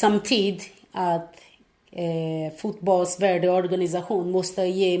 Men samtidigt att fotbollsvärdeorganisation måste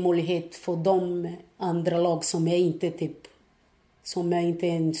ge möjlighet för de andra lag som är inte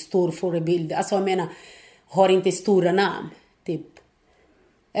en stor förebild. Alltså jag menar, har inte stora namn. Typ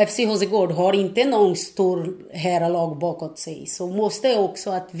FC Rosengård har inte någon stor herrlag bakåt sig. Så måste också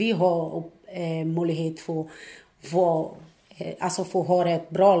att vi har möjlighet för ha ett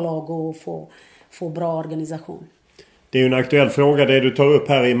bra lag och få bra organisation. Det är ju en aktuell fråga det du tar upp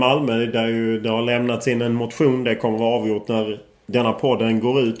här i Malmö, där ju det har lämnats in en motion. Det kommer vara avgjort när denna podden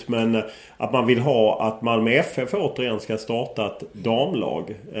går ut, men att man vill ha att Malmö FF återigen ska starta ett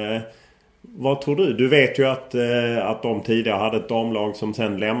damlag. Vad tror du? Du vet ju att de tidigare hade ett damlag som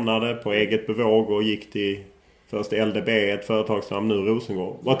sen lämnade på eget bevåg och gick till först LDB, ett företagsnamn, nu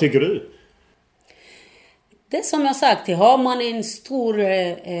Rosengård. Vad tycker du? Det som jag sagt, har man en stor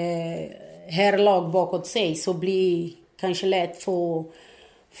herrlag bakåt sig så blir kanske lätt får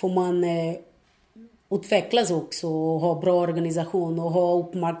man utvecklas också och ha bra organisation och ha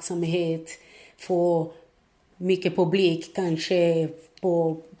uppmärksamhet, få mycket publik kanske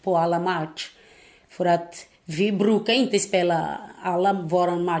på alla match. För att vi brukar inte spela alla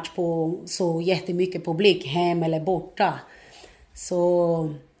våran match på så jättemycket publik hem eller borta.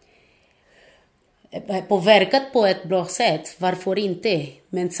 Så påverkat på ett bra sätt, varför inte?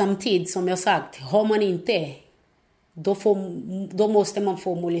 Men samtidigt som jag sagt, har man inte då måste man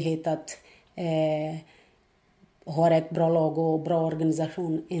få möjlighet att ha ett bra lag och bra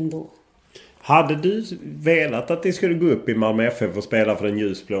organisation ändå. Hade du velat att det skulle gå upp i Malmö FF och spela för den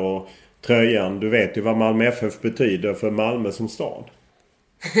ljusblå tröjan? Du vet ju vad Malmö FF betyder för Malmö som stad.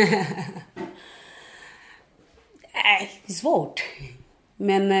 Det är svårt.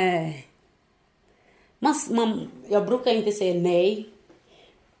 Men jag brukar inte säga nej.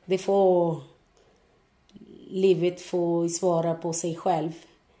 Livet får svara på sig själv.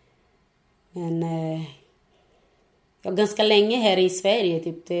 Men jag är ganska länge här i Sverige,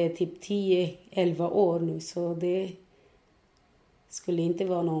 typ 10-11 år nu, så det skulle inte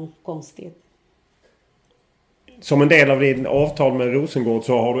vara någon konstigt. Som en del av din avtal med Rosengård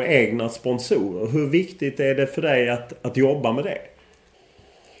så har du egna sponsorer. Hur viktigt är det för dig att jobba med det?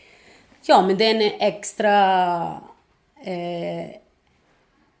 Ja, men det är en extra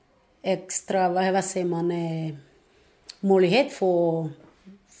vad säger man, möjlighet för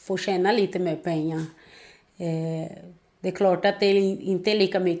att tjäna lite mer pengar. Det är klart att det inte är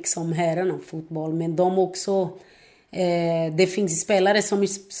lika mycket som herrarna fotboll, men de också, det finns spelare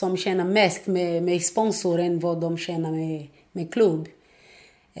som tjänar mest med sponsor än vad de tjänar med klubb.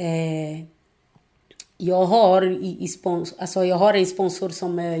 Jag har en sponsor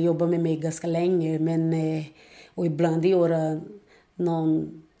som jobbar med mig ganska länge, men och ibland gör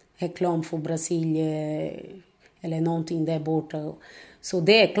någon reklam för Brasilien eller någonting där borta. Så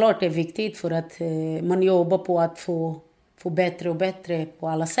det är klart det är viktigt för att man jobbar på att få bättre och bättre på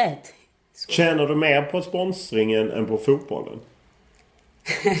alla sätt. Så. Tjänar du mer på sponsringen än på fotbollen?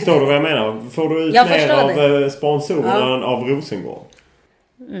 Förstår du vad jag menar? Får du ut mer av sponsorerna av Rosengård?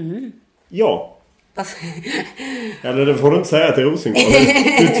 Mm. Ja. Eller det får du inte säga till Rosengård.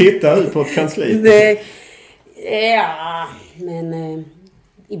 Du tittar ut på ett kansli. Nej. Ja, men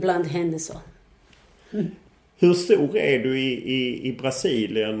ibland händer så. Mm. Hur stor är du i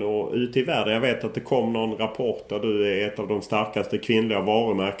Brasilien och ute i världen? Jag vet att det kom någon rapport där du är ett av de starkaste kvinnliga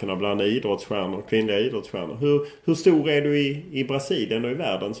varumärkena bland kvinnliga idrottsstjärnor. Hur stor är du i Brasilien och i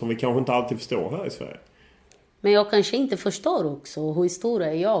världen som vi kanske inte alltid förstår här i Sverige? Men jag kanske inte förstår också hur stor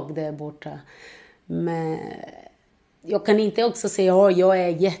är jag där borta. Men jag kan inte också säga att jag är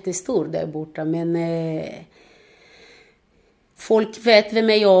jättestor där borta. Men folk vet vem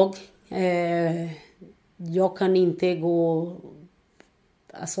är jag. Jag kan inte gå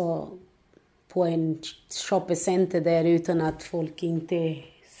på en shoppingcenter där utan att folk inte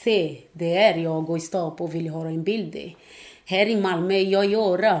ser. Det är jag går i stopp och vill ha en bild. Här i Malmö jag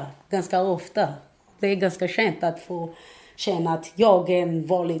gör ganska ofta. Det är ganska skönt att få känna att jag är en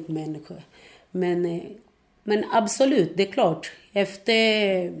vanlig människa. Men absolut, det är klart.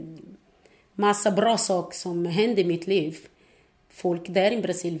 Efter massa bra saker som hände i mitt liv. Folk där i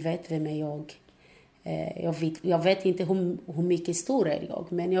Brasilien vet vem är jag. Jag vet inte hur mycket stor är jag.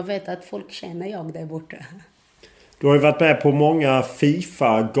 Men jag vet att folk känner jag där borta. Du har ju varit med på många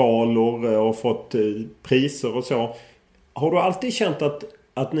FIFA-galor och fått priser och så. Har du alltid känt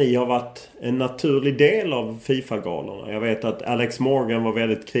att ni har varit en naturlig del av FIFA-galorna? Jag vet att Alex Morgan var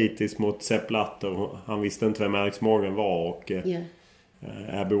väldigt kritisk mot Sepp Blatter. Han visste inte vem Alex Morgan var och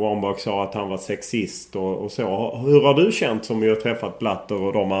Abby Wambach sa att han var sexist och så. Hur har du känt som ju har träffat Blatter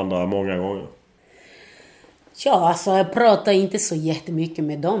och de andra många gånger? Ja, jag pratar inte så jättemycket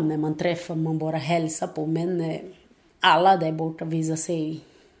med dem när man träffar, man bara hälsar på. Men alla där borta visar sig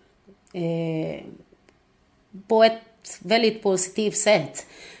på ett väldigt positivt sätt.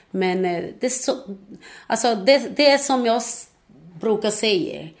 Men det är som jag brukar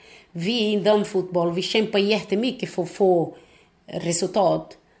säga. Vi i damfotboll, vi kämpar jättemycket för att få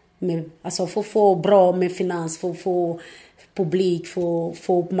resultat. För att få bra med finans, för att få publik, för att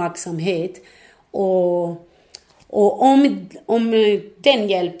få uppmärksamhet. Och om den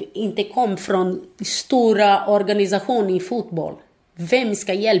hjälp inte kom från stora organisationer i fotboll, vem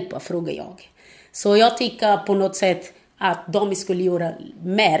ska hjälpa, frågar jag. Så jag tycker på något sätt att de skulle göra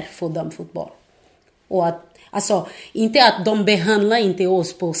mer för damfotboll. Och inte att de behandlar inte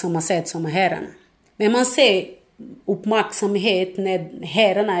oss på samma sätt som herrarna. Men man ser uppmärksamhet när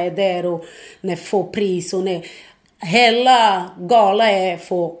herrarna är där och när får pris och när hela gala är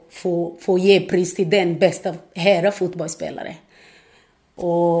för ge pris till den bästa herra fotbollsspelare.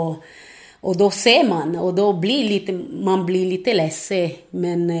 Och då ser man och då man blir lite ledsen,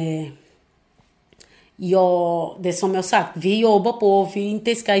 men det som jag sagt, vi jobbar på, vi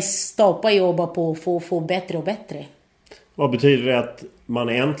inte ska stoppa jobba på för att få bättre och bättre. Vad betyder det att man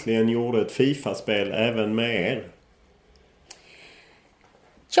äntligen gjorde ett FIFA-spel även med er?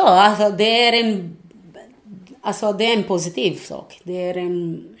 Ja, det är en positiv sak. Det är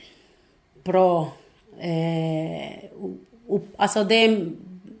en bra Alltså det är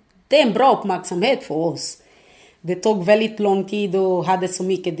en bra uppmärksamhet för oss. Det tog väldigt lång tid och hade så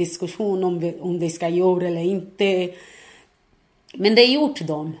mycket diskussion om det ska göra eller inte. Men det är gjort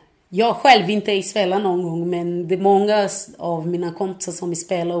dem. Jag själv inte spelar någon gång, men det är många av mina kompisar som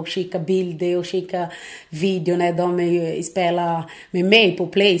spelar och skickar bilder och skickar video när de spelar med mig på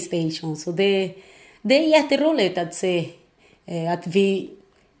PlayStation. Så det är jätteroligt att se att vi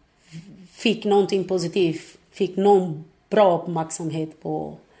fick någonting positivt, fick någon bra uppmärksamhet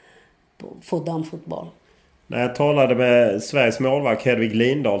på damfotboll. När jag talade med Sveriges målvakt Hedvig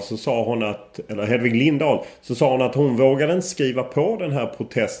Lindahl så sa hon att hon vågade inte skriva på den här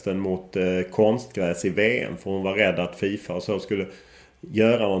protesten mot konstgräs i VM för hon var rädd att FIFA och så skulle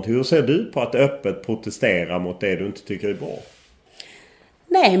göra något. Hur ser du på att öppet protestera mot det du inte tycker är bra?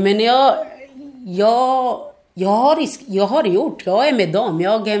 Nej, men jag har gjort. Jag är med dem.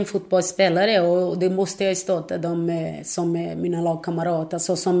 Jag är en fotbollsspelare och det måste jag stötta dem som mina lagkamrater,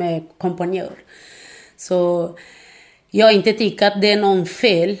 alltså som är kompanjör. Så jag inte tycker att det är någon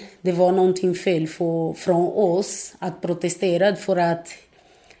fel. Det var någonting fel från oss att protestera för att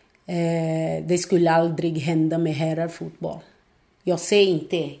det skulle aldrig hända med herrfotboll. Jag ser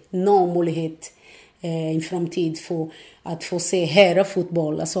inte någon möjlighet i framtid för att få se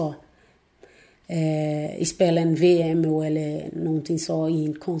herrfotboll, alltså spela en VM eller någonting så i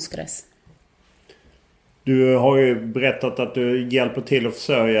en konstgräs. Du har ju berättat att du hjälper till att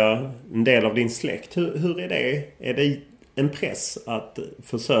försörja en del av din släkt. Hur är det? Är det en press att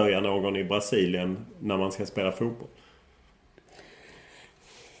försörja någon i Brasilien när man ska spela fotboll?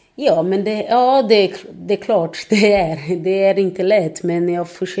 Ja, men det är klart det är. Det är inte lätt, men jag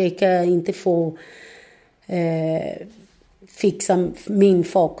försöker inte få fixa min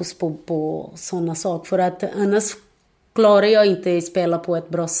fokus på sådana saker. För att annars klarar jag inte att spela på ett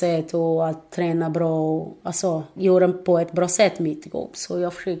bra sätt och att träna bra och alltså göra på ett bra sätt mitt jobb. Så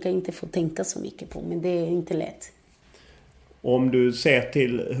jag försöker inte få tänka så mycket på, men det är inte lätt. Om du ser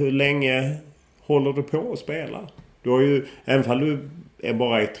till hur länge håller du på att spela? Du har ju, även om du är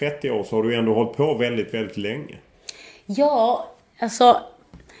bara i 30 år så har du ändå hållit på väldigt, väldigt länge. Ja, alltså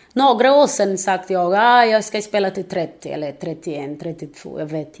några år sedan sagt jag ska spela till 30 eller 31, 32, jag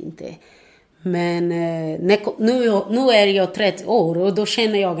vet inte. Men nu är jag 30 år och då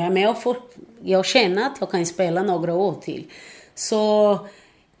känner jag känner att jag kan spela några år till. Så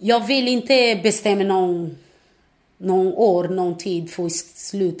jag vill inte bestämma någon tid för att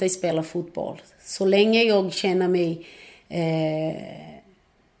sluta spela fotboll. Så länge jag känner mig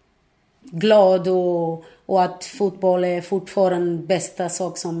glad och att fotboll är fortfarande bästa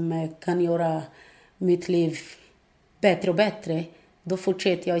sak som kan göra mitt liv bättre och bättre, då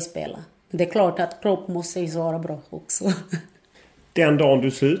fortsätter jag spela. Det är klart att kropp måste vara bra också. Den dagen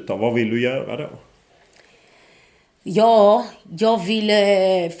du slutar, vad vill du göra då? Ja, jag vill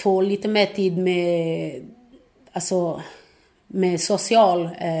få lite mer tid med social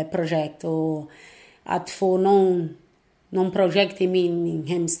projekt och att få någon projekt i min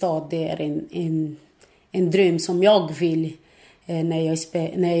hemstad. Det är en dröm som jag vill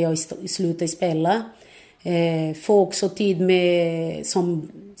när jag slutar spela. Få också tid med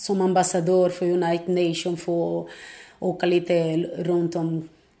som ambassadör för United Nations, få åka lite runt om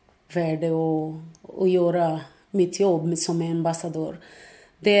världen och göra mitt jobb som ambassadör.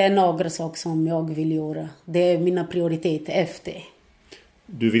 Det är några saker som jag vill göra. Det är mina prioriteter efter.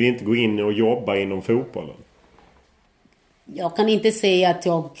 Du vill inte gå in och jobba inom fotbollen? Jag kan inte säga att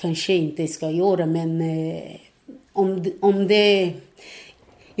jag kanske inte ska göra, men om det...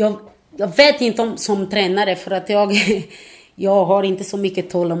 Jag vet inte om som tränare, för att jag har inte så mycket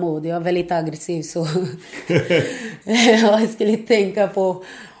tålamod. Jag är väldigt aggressiv, så jag skulle tänka på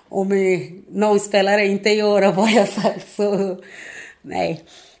om någon spelare inte gör vad jag sagt. Så nej.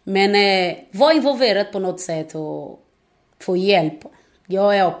 Men var involverad på något sätt och få hjälp.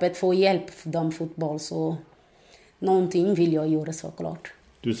 Jag är öppet för hjälp för damfotboll, så någonting vill jag göra, såklart.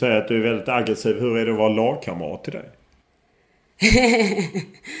 Du säger att du är väldigt aggressiv. Hur är det att vara lagkamrat till dig?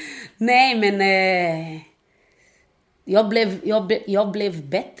 Nej, men jag blev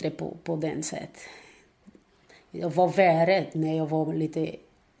bättre på den sätt. Jag var värre när jag var lite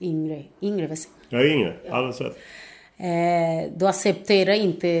yngre. Jag är yngre, alldeles rätt. Då accepterar jag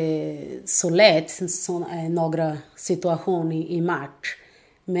inte så lätt några situationer i match.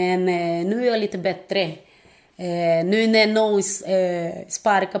 Men nu är jag lite bättre. Nu när någon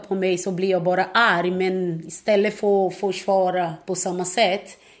sparkar på mig så blir jag bara arg. Men istället för att försvara på samma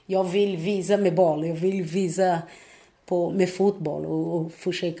sätt, jag vill visa med boll. Jag vill visa med fotboll och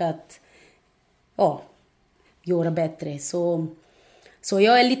försöka att göra bättre. Så Så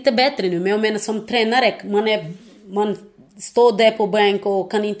jag är lite bättre nu, men jag menar som tränare, man står där på bänk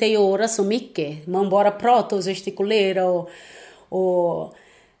och kan inte göra så mycket. Man bara pratar och gestikulerar och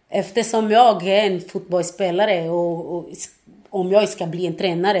eftersom jag är en fotbollsspelare och om jag ska bli en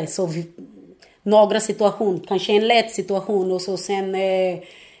tränare så några situationer, kanske en lätt situation och så sen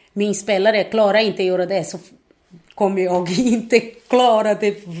min spelare klarar inte att göra det, så kommer jag inte klara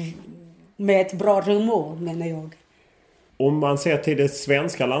det med ett bra humor, menar jag. Om man ser till det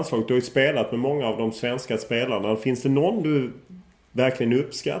svenska landslaget, du har ju spelat med många av de svenska spelarna. Finns det någon du verkligen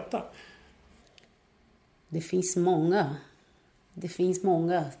uppskattar? Det finns många. Det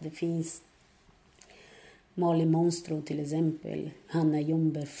finns Malin Monstro till exempel, Hanna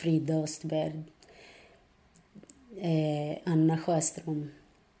Ljungberg, Frida Östberg, Anna Sjöström,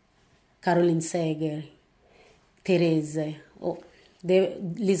 Caroline Seger, Therese och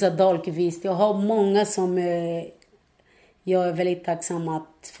Lisa Dahlqvist. Jag har många som jag är väldigt tacksam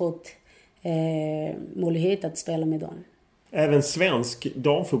att fått möjlighet att spela med dem. Även svensk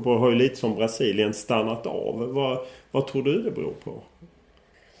damfotboll har ju lite som Brasilien stannat av. Vad tror du det beror på?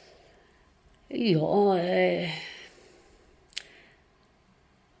 Ja,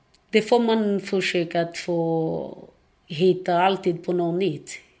 det får man försöka att få hitta alltid på något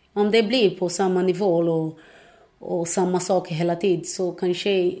nytt. Om det blir på samma nivå och samma sak hela tiden, så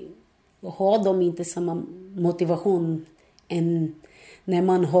kanske har de inte samma motivation än när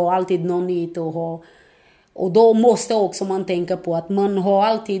man har alltid något nytt och då måste också man tänka på att man har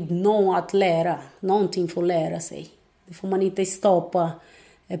alltid något att lära, någonting för att lära sig. Det får man inte stoppa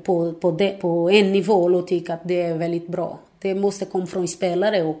på en nivå och tycka att det är väldigt bra. Det måste komma från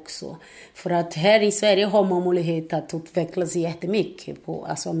spelare också. För att här i Sverige har man möjlighet att utvecklas jättemycket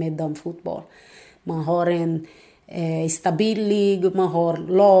alltså med damfotboll. Man har en stabil lig, man har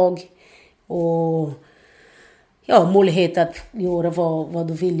lag och möjlighet att göra vad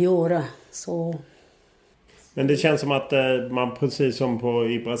du vill göra. Så. Men det känns som att man precis som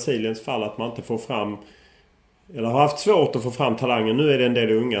i Brasiliens fall att man inte får fram, eller har haft svårt att få fram talangen. Nu är det en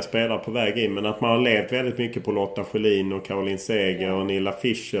del unga spelare på väg in, men att man har levt väldigt mycket på Lotta Schelin och Caroline Seger och Nilla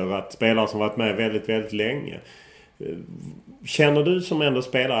Fischer, att spelare som varit med väldigt, väldigt länge. Känner du som ändå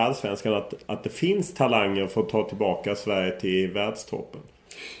spelar allsvenskan att det finns talanger för att ta tillbaka Sverige till världstoppen?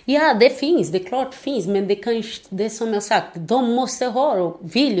 Ja, det finns. Det är klart finns. Men det som jag sagt, de måste ha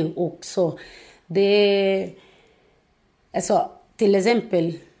och vill också. Alltså, till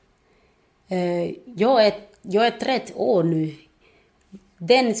exempel, jag är 30 år nu.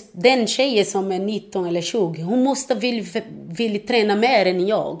 Den tjejen som är 19 eller 20, hon måste vill träna mer än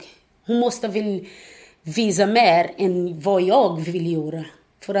jag. Hon måste vill visa mer än vad jag vill göra.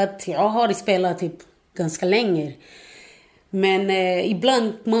 För att jag har spelat typ ganska länge. Men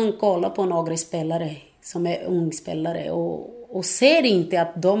ibland man kollar på några spelare som är ungspelare och ser inte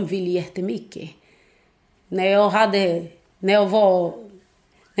att de vill jättemycket. När jag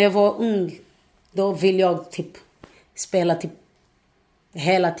var ung, då vill jag typ spela typ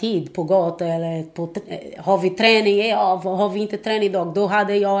hela tid på gatan eller har vi träning? Ja, har vi inte träning idag? Då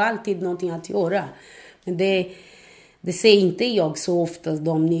hade jag alltid någonting att göra. Men det ser inte jag så ofta,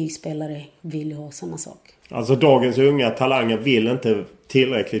 de nyspelare vill ha samma sak. Alltså dagens unga talanger vill inte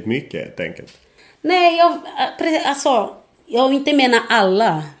tillräckligt mycket helt enkelt? Nej, jag inte menar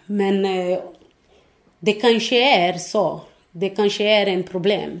alla, men det kanske är så. Det kanske är en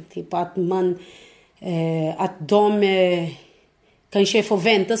problem. Typ att att de kanske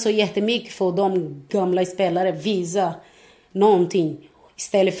förväntar sig jättemycket för de gamla spelare visa någonting.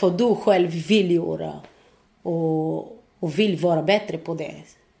 Istället för att du själv vill göra och vill vara bättre på det.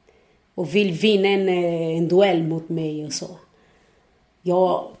 Och vill vinna en duell mot mig och så.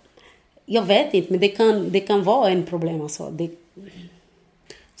 Jag vet inte, men det kan vara en problem. Alltså.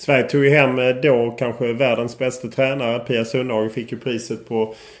 Sverige tog ju hem då kanske världens bästa tränare. Pia Sundhage fick ju priset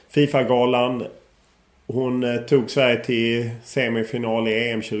på FIFA-galan. Hon tog Sverige till semifinal i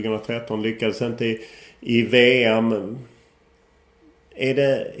EM 2013. Lyckades inte i VM.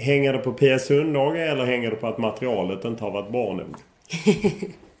 Hänger det på Pia Sundhage eller hänger det på att materialet inte har varit bra nog?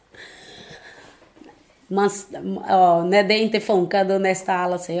 När det inte funkar då nästa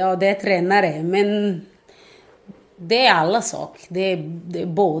alla säger det är tränare. Men det är alla sak. Det är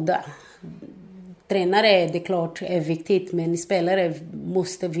båda. Tränare det är klart är viktigt, men spelare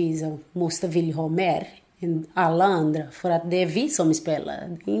måste vilja ha mer än alla andra. För att det är vi som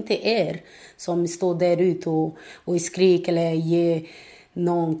spelar. Det är inte er som står där ute och skriker eller ger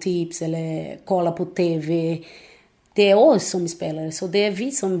någon tips eller kollar på tv. Det är oss som spelar. Så det är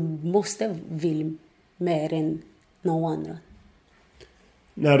vi som måste vilja mer än någon annan.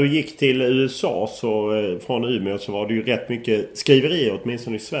 När du gick till USA från Umeå så var det ju rätt mycket skriverier,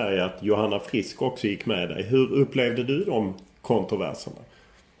 åtminstone i Sverige, att Johanna Frisk också gick med dig. Hur upplevde du de kontroverserna?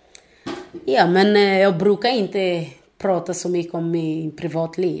 Ja, men jag brukar inte prata så mycket om min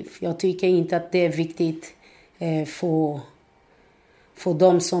privatliv. Jag tycker inte att det är viktigt för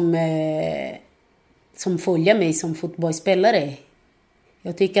de som följer mig som fotbollsspelare.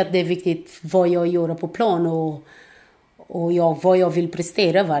 Jag tycker att det är viktigt vad jag gör på plan och vad jag vill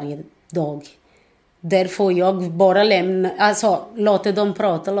prestera varje dag. Därför jag bara låter dem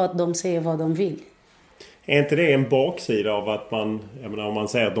prata, låt dem säga vad de vill. Är inte det en baksida av att man, jag menar, om man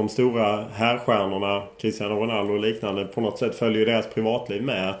säger att de stora härstjärnorna, Cristiano Ronaldo och liknande, på något sätt följer deras privatliv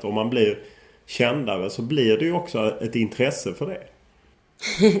med, att om man blir kändare så blir det ju också ett intresse för det?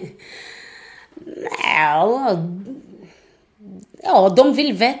 Ja, de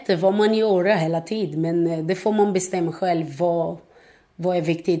vill veta vad man gör hela tiden, men det får man bestämma själv vad är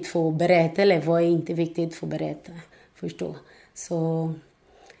viktigt för att berätta eller vad är inte viktigt för att berätta. Förstå? Så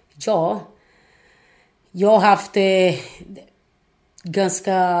ja, jag har haft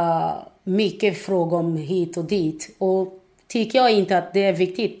ganska mycket frågor om hit och dit, och tycker jag inte att det är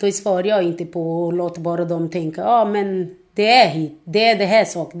viktigt, då svarar jag inte på och låter bara dem tänka, men det är hit, det är det här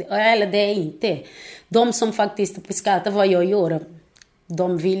saken, eller det är inte. De som faktiskt uppskattar vad jag gör,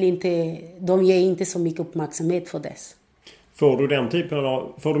 de ger inte så mycket uppmärksamhet för det.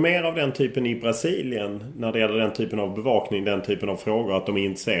 Får du mer av den typen i Brasilien när det gäller den typen av bevakning, den typen av frågor, att de är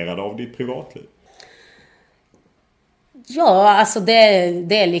intresserade av ditt privatliv? Ja, alltså det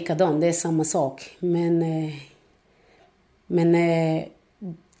är likadant, det är samma sak. Men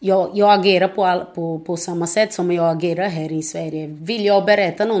jag agerar på samma sätt som jag agerar här i Sverige. Vill jag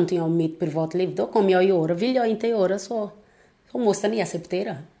berätta någonting om mitt privatliv, då kommer jag göra. Vill jag inte göra så måste ni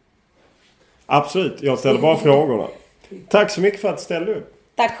acceptera. Absolut, jag ställer bara frågorna. Tack så mycket för att du ställde upp.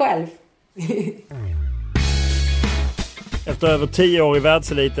 Tack själv. Efter över 10 år i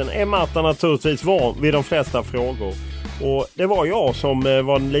världseliten är Marta naturligtvis van vid de flesta frågor. Och det var jag som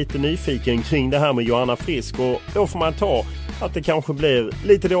var lite nyfiken kring det här med Johanna Frisk, och då får man ta att det kanske blir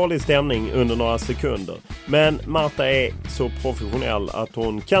lite dålig stämning under några sekunder. Men Marta är så professionell att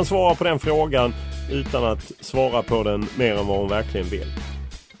hon kan svara på den frågan utan att svara på den mer än vad hon verkligen vill.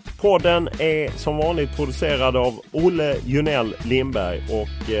 Podden är som vanligt producerad av Olle Junell Lindberg, och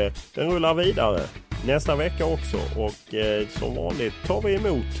den rullar vidare nästa vecka också. Och som vanligt tar vi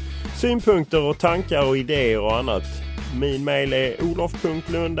emot synpunkter och tankar och idéer och annat. Min mail är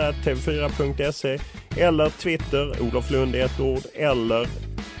olof.lund@tv4.se, eller Twitter Olof Lund i ett ord, eller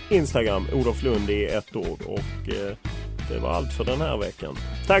Instagram Olof Lund i ett ord. Och det var allt för den här veckan.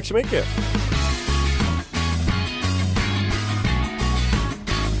 Tack så mycket!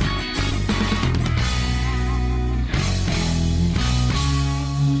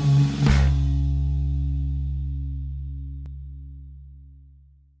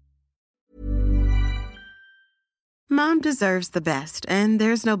 Mom deserves the best, and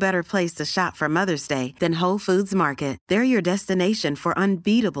there's no better place to shop for Mother's Day than Whole Foods Market. They're your destination for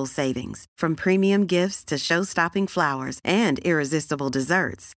unbeatable savings, from premium gifts to show-stopping flowers and irresistible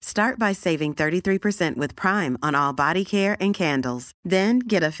desserts. Start by saving 33% with Prime on all body care and candles. Then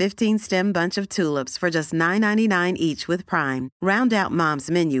get a 15-stem bunch of tulips for just $9.99 each with Prime. Round out Mom's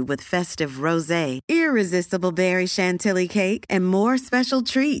menu with festive rosé, irresistible berry chantilly cake, and more special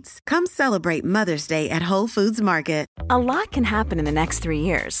treats. Come celebrate Mother's Day at Whole Foods Market. A lot can happen in the next 3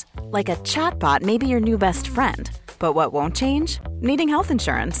 years. Like a chatbot may be your new best friend. But what won't change? Needing health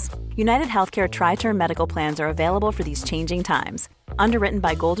insurance. United Healthcare Tri-Term Medical Plans are available for these changing times. Underwritten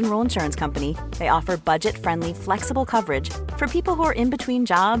by Golden Rule Insurance Company, they offer budget-friendly, flexible coverage for people who are in between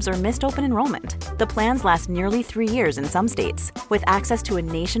jobs or missed open enrollment. The plans last nearly 3 years in some states, with access to a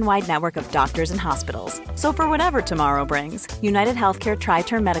nationwide network of doctors and hospitals. So for whatever tomorrow brings, United Healthcare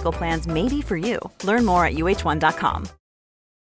Tri-Term Medical Plans may be for you. Learn more at uh1.com.